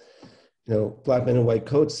Black men in white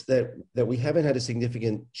coats, that we haven't had a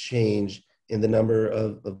significant change in the number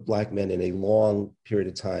of Black men in a long period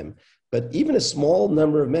of time. But even a small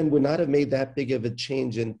number of men would not have made that big of a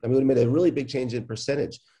change would have made a really big change in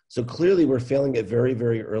percentage. So clearly we're failing at very,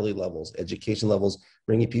 very early levels, education levels,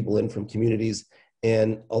 bringing people in from communities.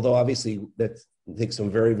 And although obviously that takes some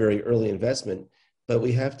very, very early investment, but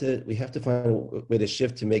we have to find a way to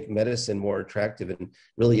shift to make medicine more attractive and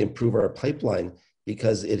really improve our pipeline,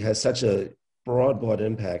 because it has such a broad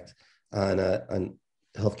impact on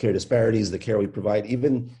healthcare disparities, the care we provide,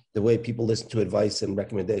 even the way people listen to advice and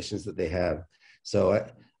recommendations that they have. So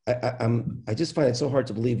I just find it so hard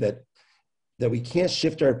to believe that we can't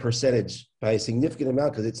shift our percentage by a significant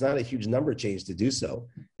amount, because it's not a huge number change to do so.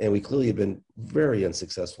 And we clearly have been very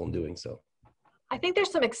unsuccessful in doing so. I think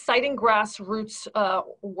there's some exciting grassroots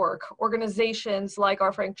work. Organizations like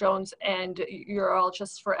R. Frank Jones and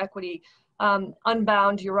Urologists for Equity,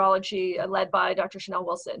 Unbound Urology, led by Dr. Chanel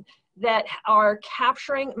Wilson, that are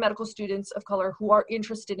capturing medical students of color who are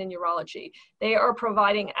interested in urology. They are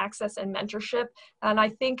providing access and mentorship. And I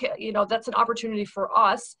think, that's an opportunity for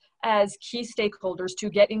us as key stakeholders to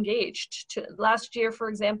get engaged. Last year, for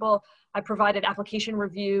example, I provided application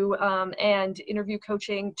review and interview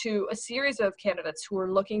coaching to a series of candidates who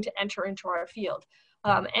are looking to enter into our field.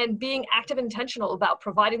 And being active and intentional about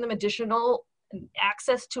providing them additional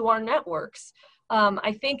access to our networks,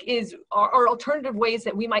 I think are alternative ways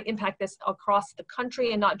that we might impact this across the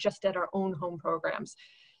country and not just at our own home programs.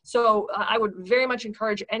 So I would very much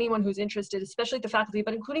encourage anyone who's interested, especially the faculty,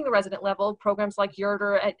 but including the resident level, programs like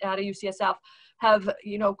URDR at a UCSF have,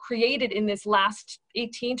 created in this last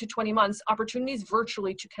 18 to 20 months, opportunities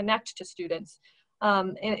virtually to connect to students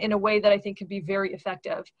in a way that I think can be very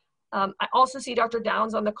effective. I also see Dr.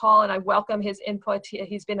 Downs on the call, and I welcome his input.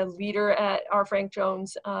 He's been a leader at R. Frank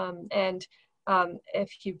Jones, and if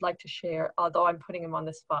he'd like to share, although I'm putting him on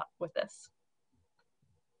the spot with this.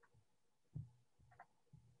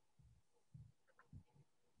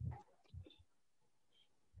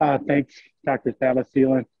 Thanks, Dr.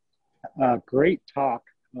 Thavaseelan. Great talk,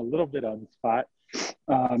 a little bit on the spot.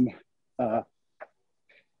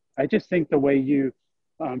 I just think the way you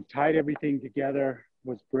tied everything together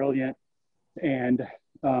was brilliant. And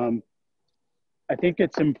I think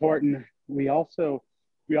it's important. We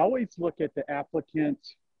always look at the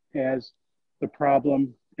applicants as the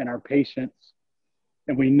problem and our patients,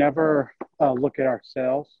 and we never look at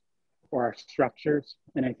ourselves or our structures.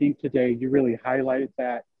 And I think today you really highlighted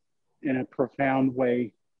that in a profound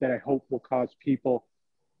way that I hope will cause people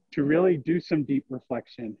to really do some deep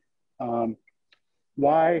reflection.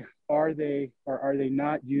 Why are they or are they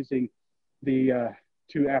not using the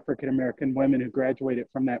two African-American women who graduated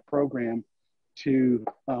from that program to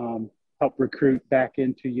help recruit back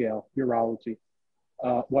into Yale Urology?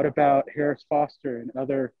 What about Harris Foster and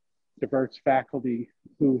other diverse faculty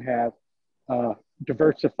who have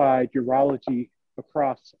diversified urology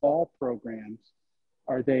across all programs?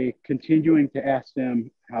 Are they continuing to ask them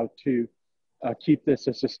how to keep this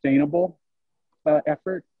a sustainable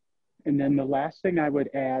effort? And then the last thing I would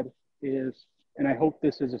add is, and I hope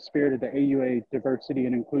this is a spirit of the AUA Diversity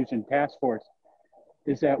and Inclusion Task Force,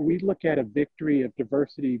 is that we look at a victory of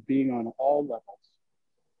diversity being on all levels: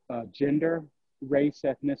 gender, race,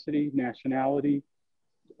 ethnicity, nationality,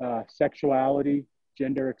 sexuality,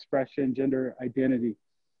 gender expression, gender identity.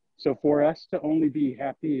 So for us to only be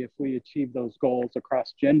happy if we achieve those goals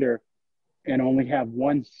across gender and only have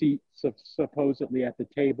one seat supposedly at the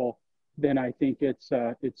table, then I think it's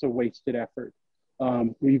a wasted effort.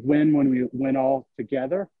 We win when we win all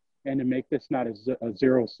together, and to make this not a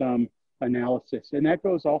zero-sum analysis. And that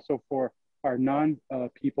goes also for our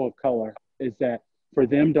non-people of color, is that for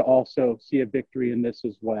them to also see a victory in this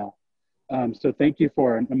as well. So thank you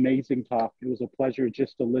for an amazing talk. It was a pleasure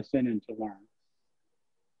just to listen and to learn.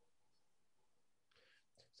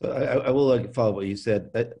 So I will follow what you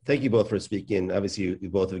said. Thank you both for speaking. Obviously, you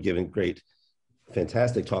both have given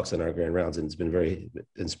fantastic talks on our grand rounds, and it's been very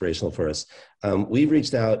inspirational for us. We've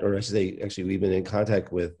reached out, or I should say, actually, we've been in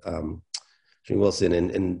contact with Jane Wilson,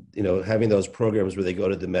 and having those programs where they go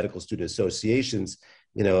to the medical student associations,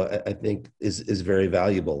 I think is very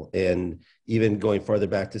valuable. And even going farther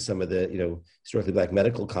back to some of the, historically Black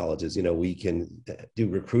medical colleges, we can do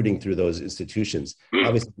recruiting through those institutions.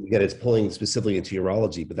 Obviously, again, it's pulling specifically into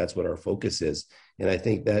urology, but that's what our focus is. And I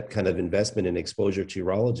think that kind of investment and exposure to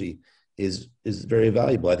urology is very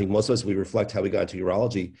valuable. I think most of us, we reflect how we got into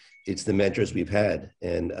urology. It's the mentors we've had.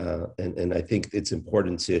 And I think it's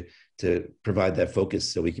important to provide that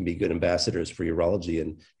focus so we can be good ambassadors for urology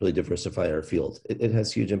and really diversify our field. It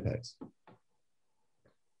has huge impacts.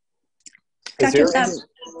 Dr. Sorry,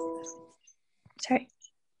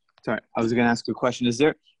 I was going to ask a question. Is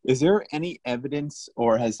there any evidence,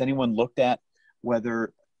 or has anyone looked at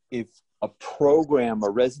whether if a program, a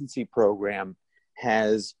residency program,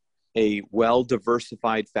 has a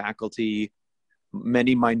well-diversified faculty,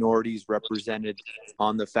 many minorities represented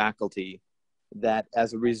on the faculty, that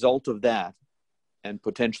as a result of that, and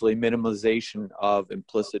potentially minimization of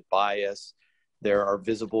implicit bias, there are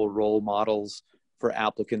visible role models for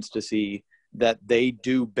applicants to see, that they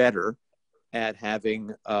do better at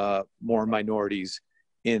having more minorities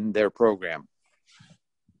in their program?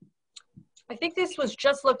 I think this was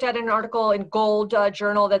just looked at in an article in Gold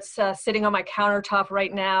Journal that's sitting on my countertop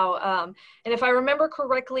right now. And if I remember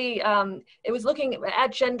correctly, it was looking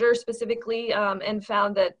at gender specifically and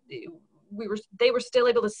found that they were still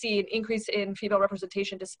able to see an increase in female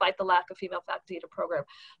representation despite the lack of female faculty in a program.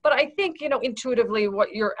 But I think, intuitively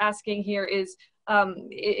what you're asking here is,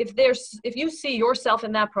 if you see yourself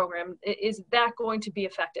in that program, is that going to be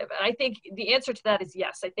effective? And I think the answer to that is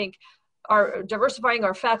yes. I think diversifying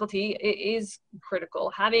our faculty is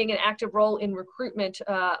critical. Having an active role in recruitment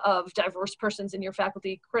of diverse persons in your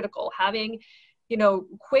faculty, critical. Having,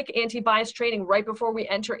 quick anti-bias training right before we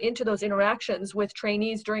enter into those interactions with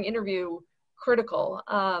trainees during interview, critical.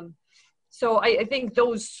 So I think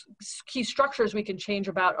those key structures we can change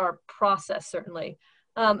about our process, certainly.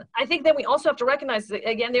 I think that we also have to recognize that,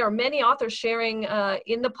 again, there are many authors sharing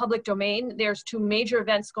in the public domain. There's two major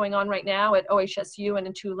events going on right now at OHSU and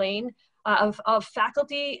in Tulane of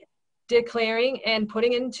faculty declaring and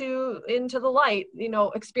putting into the light,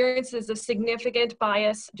 experiences of significant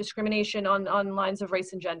bias, discrimination on lines of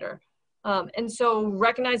race and gender. And so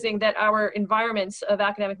recognizing that our environments of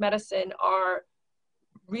academic medicine are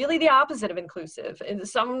really the opposite of inclusive and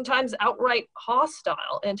sometimes outright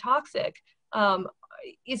hostile and toxic,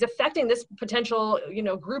 is affecting this potential,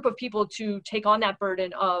 group of people to take on that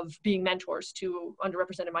burden of being mentors to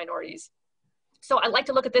underrepresented minorities. So I like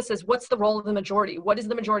to look at this as, what's the role of the majority? What is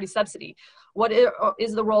the majority subsidy? What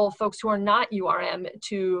is the role of folks who are not URM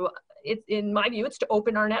to, in my view, it's to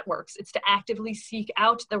open our networks. It's to actively seek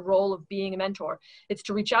out the role of being a mentor. It's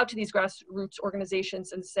to reach out to these grassroots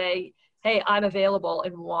organizations and say, hey, I'm available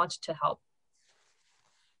and want to help.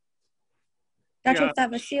 Dr.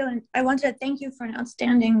 Thavaseelan, I wanted to thank you for an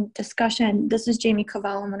outstanding discussion. This is Jamie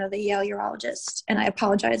Cavell, I'm one of the Yale urologists, and I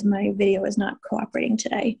apologize, my video is not cooperating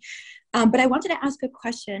today. But I wanted to ask a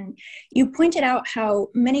question. You pointed out how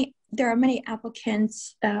there are many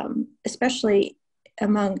applicants, especially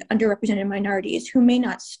among underrepresented minorities, who may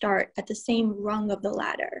not start at the same rung of the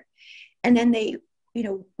ladder. And then they,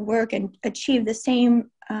 work and achieve the same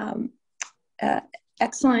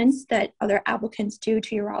excellence that other applicants do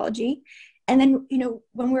to urology. And then,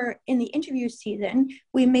 when we're in the interview season,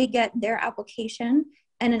 we may get their application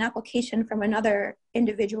and an application from another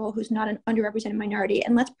individual who's not an underrepresented minority.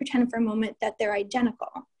 And let's pretend for a moment that they're identical.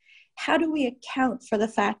 How do we account for the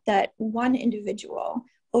fact that one individual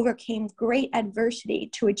overcame great adversity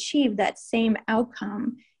to achieve that same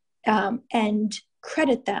outcome, and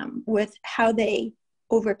credit them with how they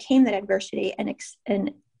overcame that adversity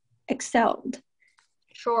and excelled?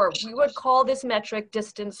 Sure, we would call this metric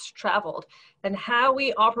distance traveled, and how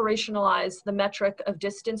we operationalize the metric of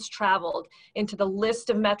distance traveled into the list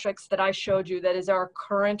of metrics that I showed you, that is our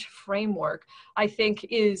current framework, I think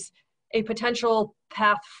is a potential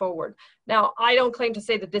path forward. Now, I don't claim to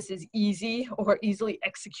say that this is easy or easily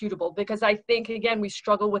executable, because I think, again, we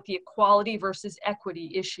struggle with the equality versus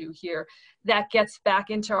equity issue here. That gets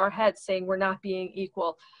back into our heads saying we're not being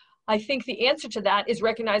equal. I think the answer to that is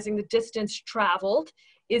recognizing the distance traveled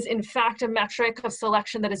is in fact a metric of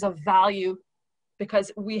selection that is of value,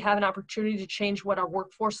 because we have an opportunity to change what our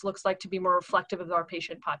workforce looks like to be more reflective of our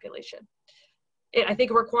patient population. I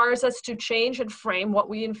think it requires us to change and frame what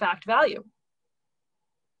we in fact value.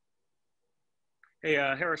 Hey,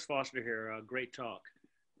 Harris Foster here, great talk.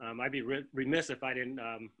 I'd be remiss if I didn't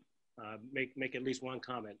make at least one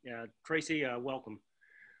comment. Tracy, welcome.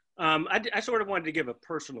 I sort of wanted to give a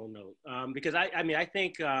personal note, because I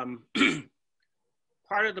think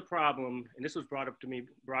part of the problem, and this was brought to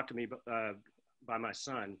me by my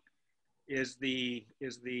son, is the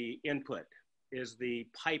input, is the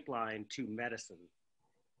pipeline to medicine,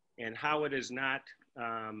 and how it is not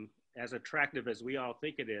as attractive as we all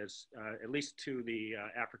think it is, at least to the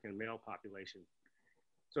African male population.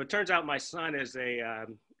 So it turns out my son is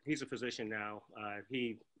he's a physician now.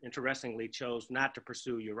 He interestingly chose not to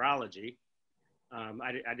pursue urology.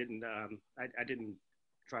 I didn't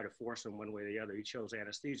try to force him one way or the other. He chose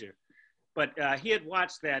anesthesia, but he had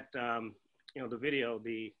watched that the video,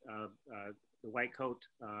 the white coat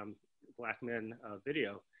black men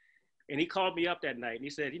video, and he called me up that night and he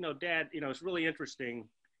said, Dad, it's really interesting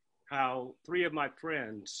how 3 of my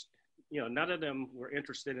friends, none of them were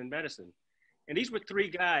interested in medicine. And these were 3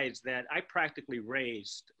 guys that I practically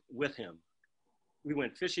raised with him. We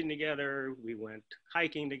went fishing together. We went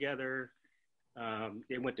hiking together.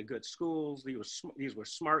 They went to good schools. These were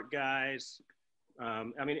smart guys.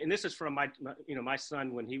 And this is from my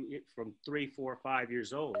son when from 3, 4, 5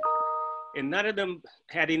 years old, and none of them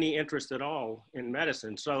had any interest at all in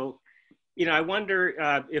medicine. So, I wonder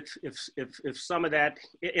if some of that,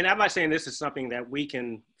 and I'm not saying this is something that we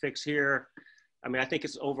can fix here. I think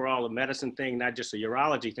it's overall a medicine thing, not just a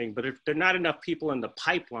urology thing, but if there are not enough people in the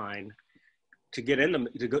pipeline to get in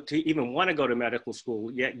to even want to go to medical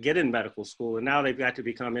school, yet get in medical school, and now they've got to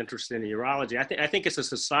become interested in urology. I think it's a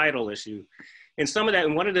societal issue, and some of that.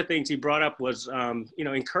 And one of the things he brought up was,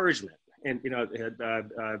 encouragement, and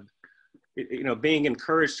being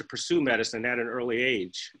encouraged to pursue medicine at an early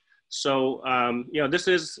age. So this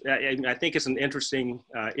is, I think, it's an interesting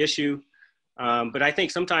issue. But I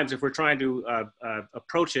think sometimes if we're trying to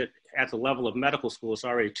approach it at the level of medical school, it's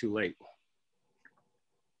already too late.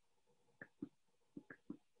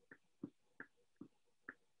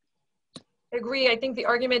 I agree. I think the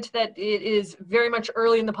argument that it is very much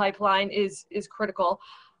early in the pipeline is critical.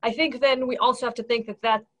 I think then we also have to think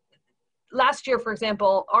that last year, for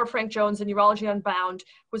example, our Frank Jones in Urology Unbound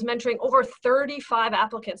was mentoring over 35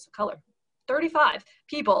 applicants of color. 35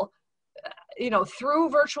 people, through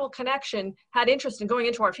virtual connection had interest in going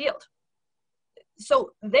into our field.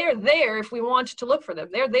 So they're there if we want to look for them.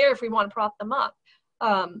 They're there if we want to prop them up.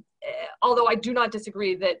 Although I do not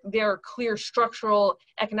disagree that there are clear structural,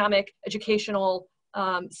 economic, educational,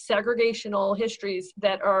 segregational histories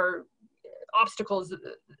that are obstacles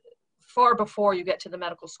far before you get to the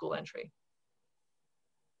medical school entry.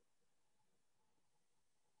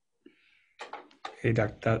 Hey,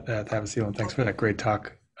 Dr. Thavaseelan, thanks for that great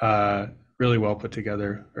talk. Really well put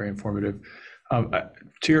together, very informative.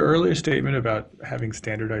 To your earlier statement about having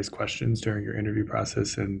standardized questions during your interview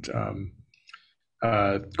process and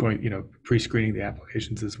pre-screening the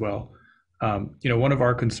applications as well. One of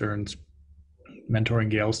our concerns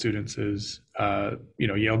mentoring Yale students is,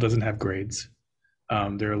 Yale doesn't have grades.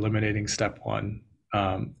 They're eliminating step one,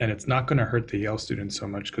 and it's not going to hurt the Yale students so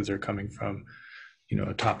much because they're coming from,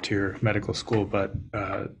 a top tier medical school, but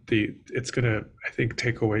it's going to, I think,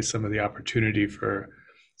 take away some of the opportunity for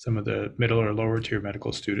some of the middle or lower tier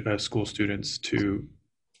medical school students to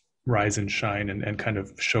rise and shine and kind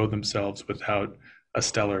of show themselves without a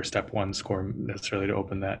stellar step one score necessarily to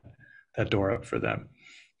open that door up for them.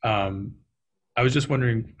 I was just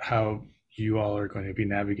wondering how you all are going to be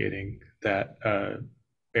navigating that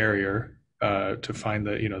barrier to find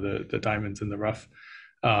the diamonds in the rough,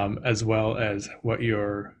 as well as what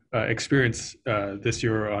your experience this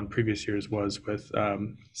year or on previous years was with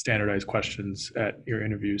standardized questions at your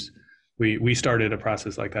interviews. We started a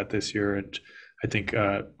process like that this year, and I think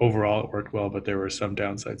overall it worked well, but there were some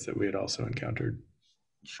downsides that we had also encountered.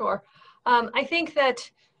 Sure. I think that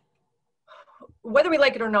whether we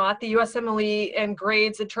like it or not, the USMLE and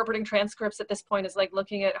grades interpreting transcripts at this point is like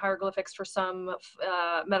looking at hieroglyphics for some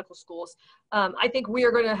medical schools. I think we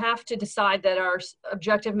are going to have to decide that our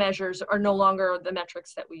objective measures are no longer the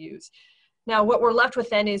metrics that we use. Now, what we're left with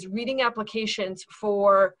then is reading applications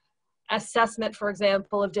for assessment, for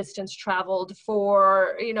example, of distance traveled,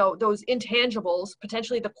 for those intangibles,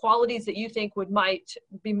 potentially the qualities that you think might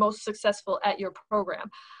be most successful at your program.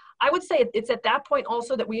 I would say it's at that point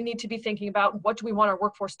also that we need to be thinking about what do we want our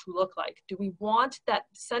workforce to look like? Do we want that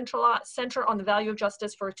center on the value of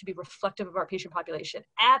justice for it to be reflective of our patient population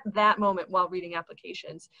at that moment while reading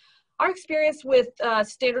applications? Our experience with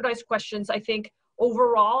standardized questions, I think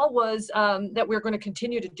overall was that we're going to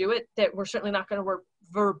continue to do it, that we're certainly not going to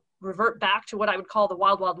revert back to what I would call the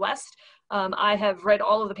wild, wild west. I have read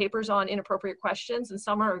all of the papers on inappropriate questions, and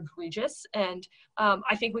some are egregious. And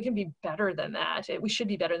I think we can be better than that. We should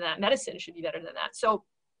be better than that. Medicine should be better than that. So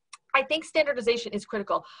I think standardization is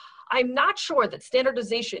critical. I'm not sure that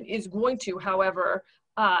standardization is going to, however,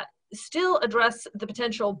 still address the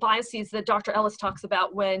potential biases that Dr. Ellis talks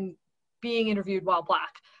about when being interviewed while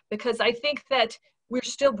Black, because I think that we're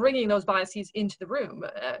still bringing those biases into the room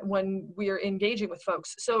when we're engaging with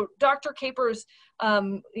folks. So Dr. Capers,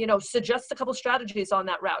 suggests a couple strategies on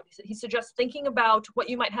that route. He suggests thinking about what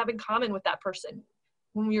you might have in common with that person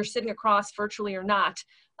when you're sitting across virtually or not.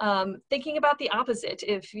 Thinking about the opposite.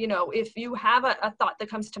 If you have a thought that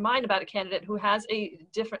comes to mind about a candidate who has a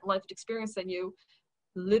different lived experience than you,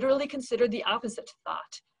 literally consider the opposite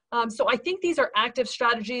thought. So I think these are active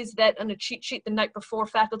strategies that on a cheat sheet the night before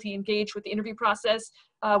faculty engage with the interview process,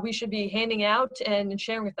 we should be handing out and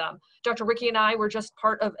sharing with them. Dr. Ricky and I were just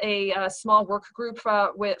part of a small work group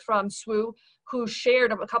from SWU who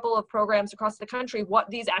shared a couple of programs across the country what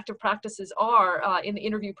these active practices are in the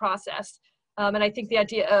interview process. And I think the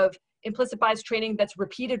idea of implicit bias training that's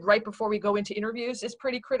repeated right before we go into interviews is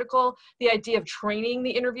pretty critical. The idea of training the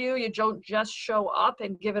interview, you don't just show up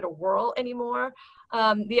and give it a whirl anymore.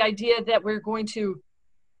 The idea that we're going to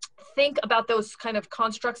think about those kind of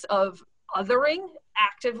constructs of othering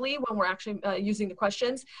actively when we're actually using the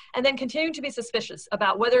questions, and then continuing to be suspicious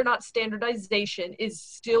about whether or not standardization is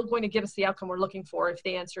still going to give us the outcome we're looking for if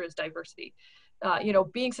the answer is diversity.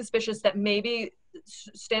 Being suspicious that maybe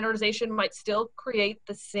standardization might still create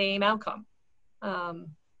the same outcome.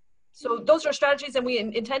 So those are strategies, and we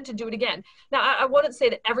intend to do it again. Now, I wouldn't say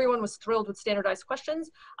that everyone was thrilled with standardized questions.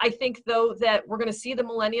 I think, though, that we're going to see the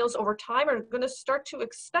millennials over time are going to start to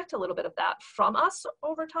expect a little bit of that from us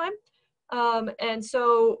over time. And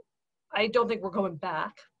so I don't think we're going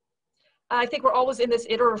back. I think we're always in this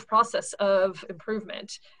iterative process of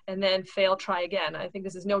improvement and then fail, try again. I think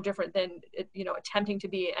this is no different than, attempting to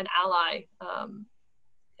be an ally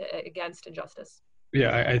against injustice.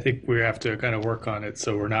 Yeah, I think we have to kind of work on it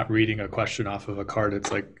so we're not reading a question off of a card. It's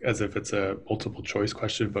like as if it's a multiple choice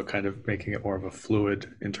question, but kind of making it more of a fluid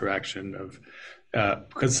interaction of,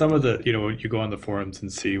 because some of the, you go on the forums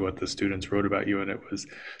and see what the students wrote about you, and it was,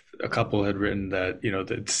 a couple had written that,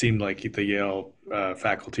 that it seemed like the Yale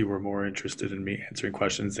faculty were more interested in me answering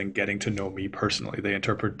questions than getting to know me personally. They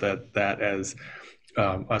interpret that as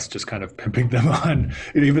us just kind of pimping them on,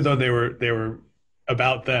 even though they were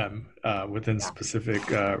about them within specific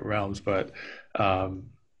realms, but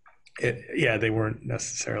they weren't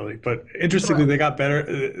necessarily. But interestingly, they got better.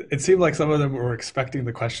 It seemed like some of them were expecting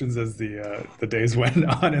the questions as the days went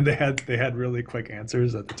on, and they had really quick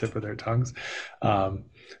answers at the tip of their tongues.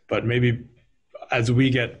 But maybe as we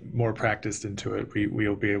get more practiced into it,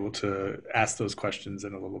 we'll be able to ask those questions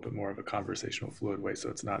in a little bit more of a conversational, fluid way, so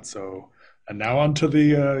it's not so. And now on to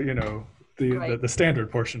the the standard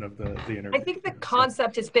portion of the interview. I think the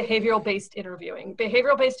concept is behavioral-based interviewing.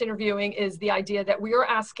 Behavioral-based interviewing is the idea that we are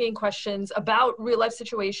asking questions about real-life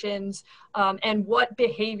situations and what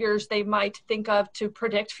behaviors they might think of to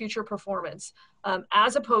predict future performance,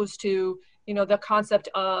 as opposed to, the concept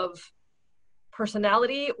of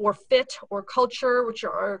personality or fit or culture, which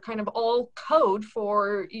are kind of all code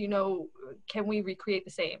for, can we recreate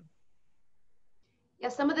the same? Yeah,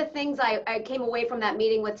 some of the things I came away from that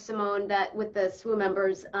meeting with Simone, that with the SWU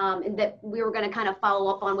members, and that we were going to kind of follow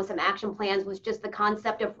up on with some action plans, was just the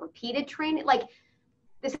concept of repeated training. Like,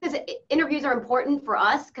 interviews are important for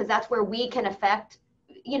us because that's where we can affect,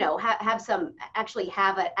 have an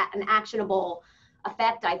actionable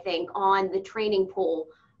effect, I think, on the training pool.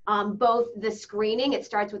 Both the screening, it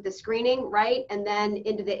starts with the screening, right? And then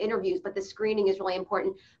into the interviews, but the screening is really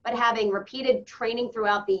important. But having repeated training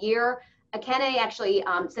throughout the year, Akene actually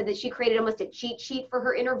said that she created almost a cheat sheet for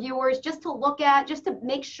her interviewers just to look at, just to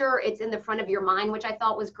make sure it's in the front of your mind, which I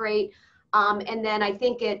thought was great. And then I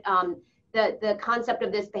think the concept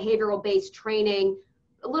of this behavioral-based training,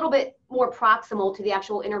 a little bit more proximal to the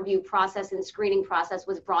actual interview process and screening process,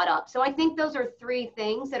 was brought up. So I think those are three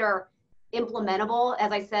things that are implementable.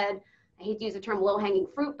 As I said, I hate to use the term low-hanging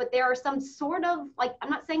fruit, but there are some sort of, like, I'm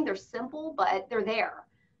not saying they're simple, but they're there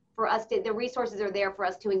for us to, the resources are there for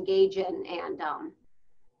us to engage in and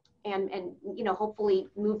hopefully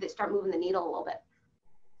start moving the needle a little bit.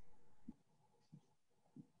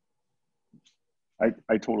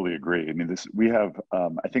 I totally agree. I mean, we have,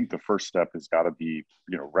 I think the first step has got to be,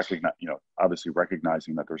 obviously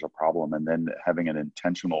recognizing that there's a problem, and then having an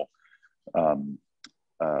intentional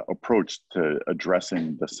approach to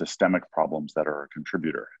addressing the systemic problems that are a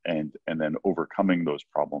contributor, and then overcoming those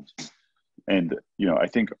problems. And, I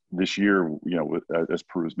think this year, as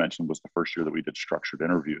Peru's mentioned, was the first year that we did structured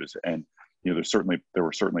interviews. And, there were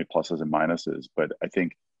certainly pluses and minuses, but I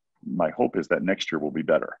think my hope is that next year will be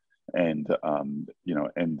better. And,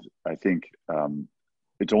 and I think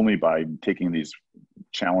it's only by taking these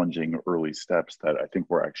challenging early steps that I think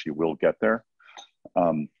will get there.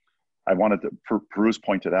 I wanted to, Peru's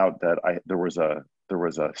pointed out that there was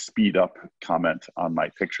a speed up comment on my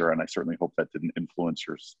picture, and I certainly hope that didn't influence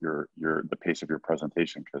the pace of your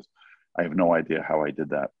presentation, because I have no idea how I did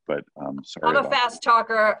that, but sorry. I'm a fast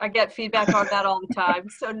talker. I get feedback on that all the time,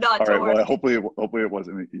 so not to worry. Well, hopefully it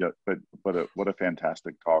wasn't, but what a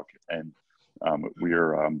fantastic talk, and we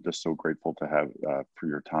are just so grateful to have for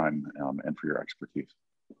your time and for your expertise.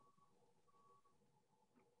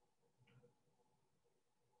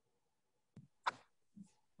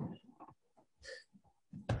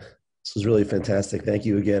 This was really fantastic. Thank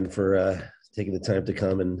you again for taking the time to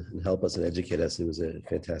come and help us and educate us. It was a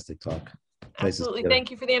fantastic talk. Absolutely.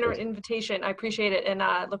 Thank you for the invitation. I appreciate it, and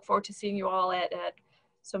look forward to seeing you all at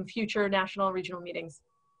some future national and regional meetings.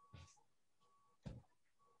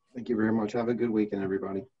 Thank you very much. Have a good weekend,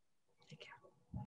 everybody.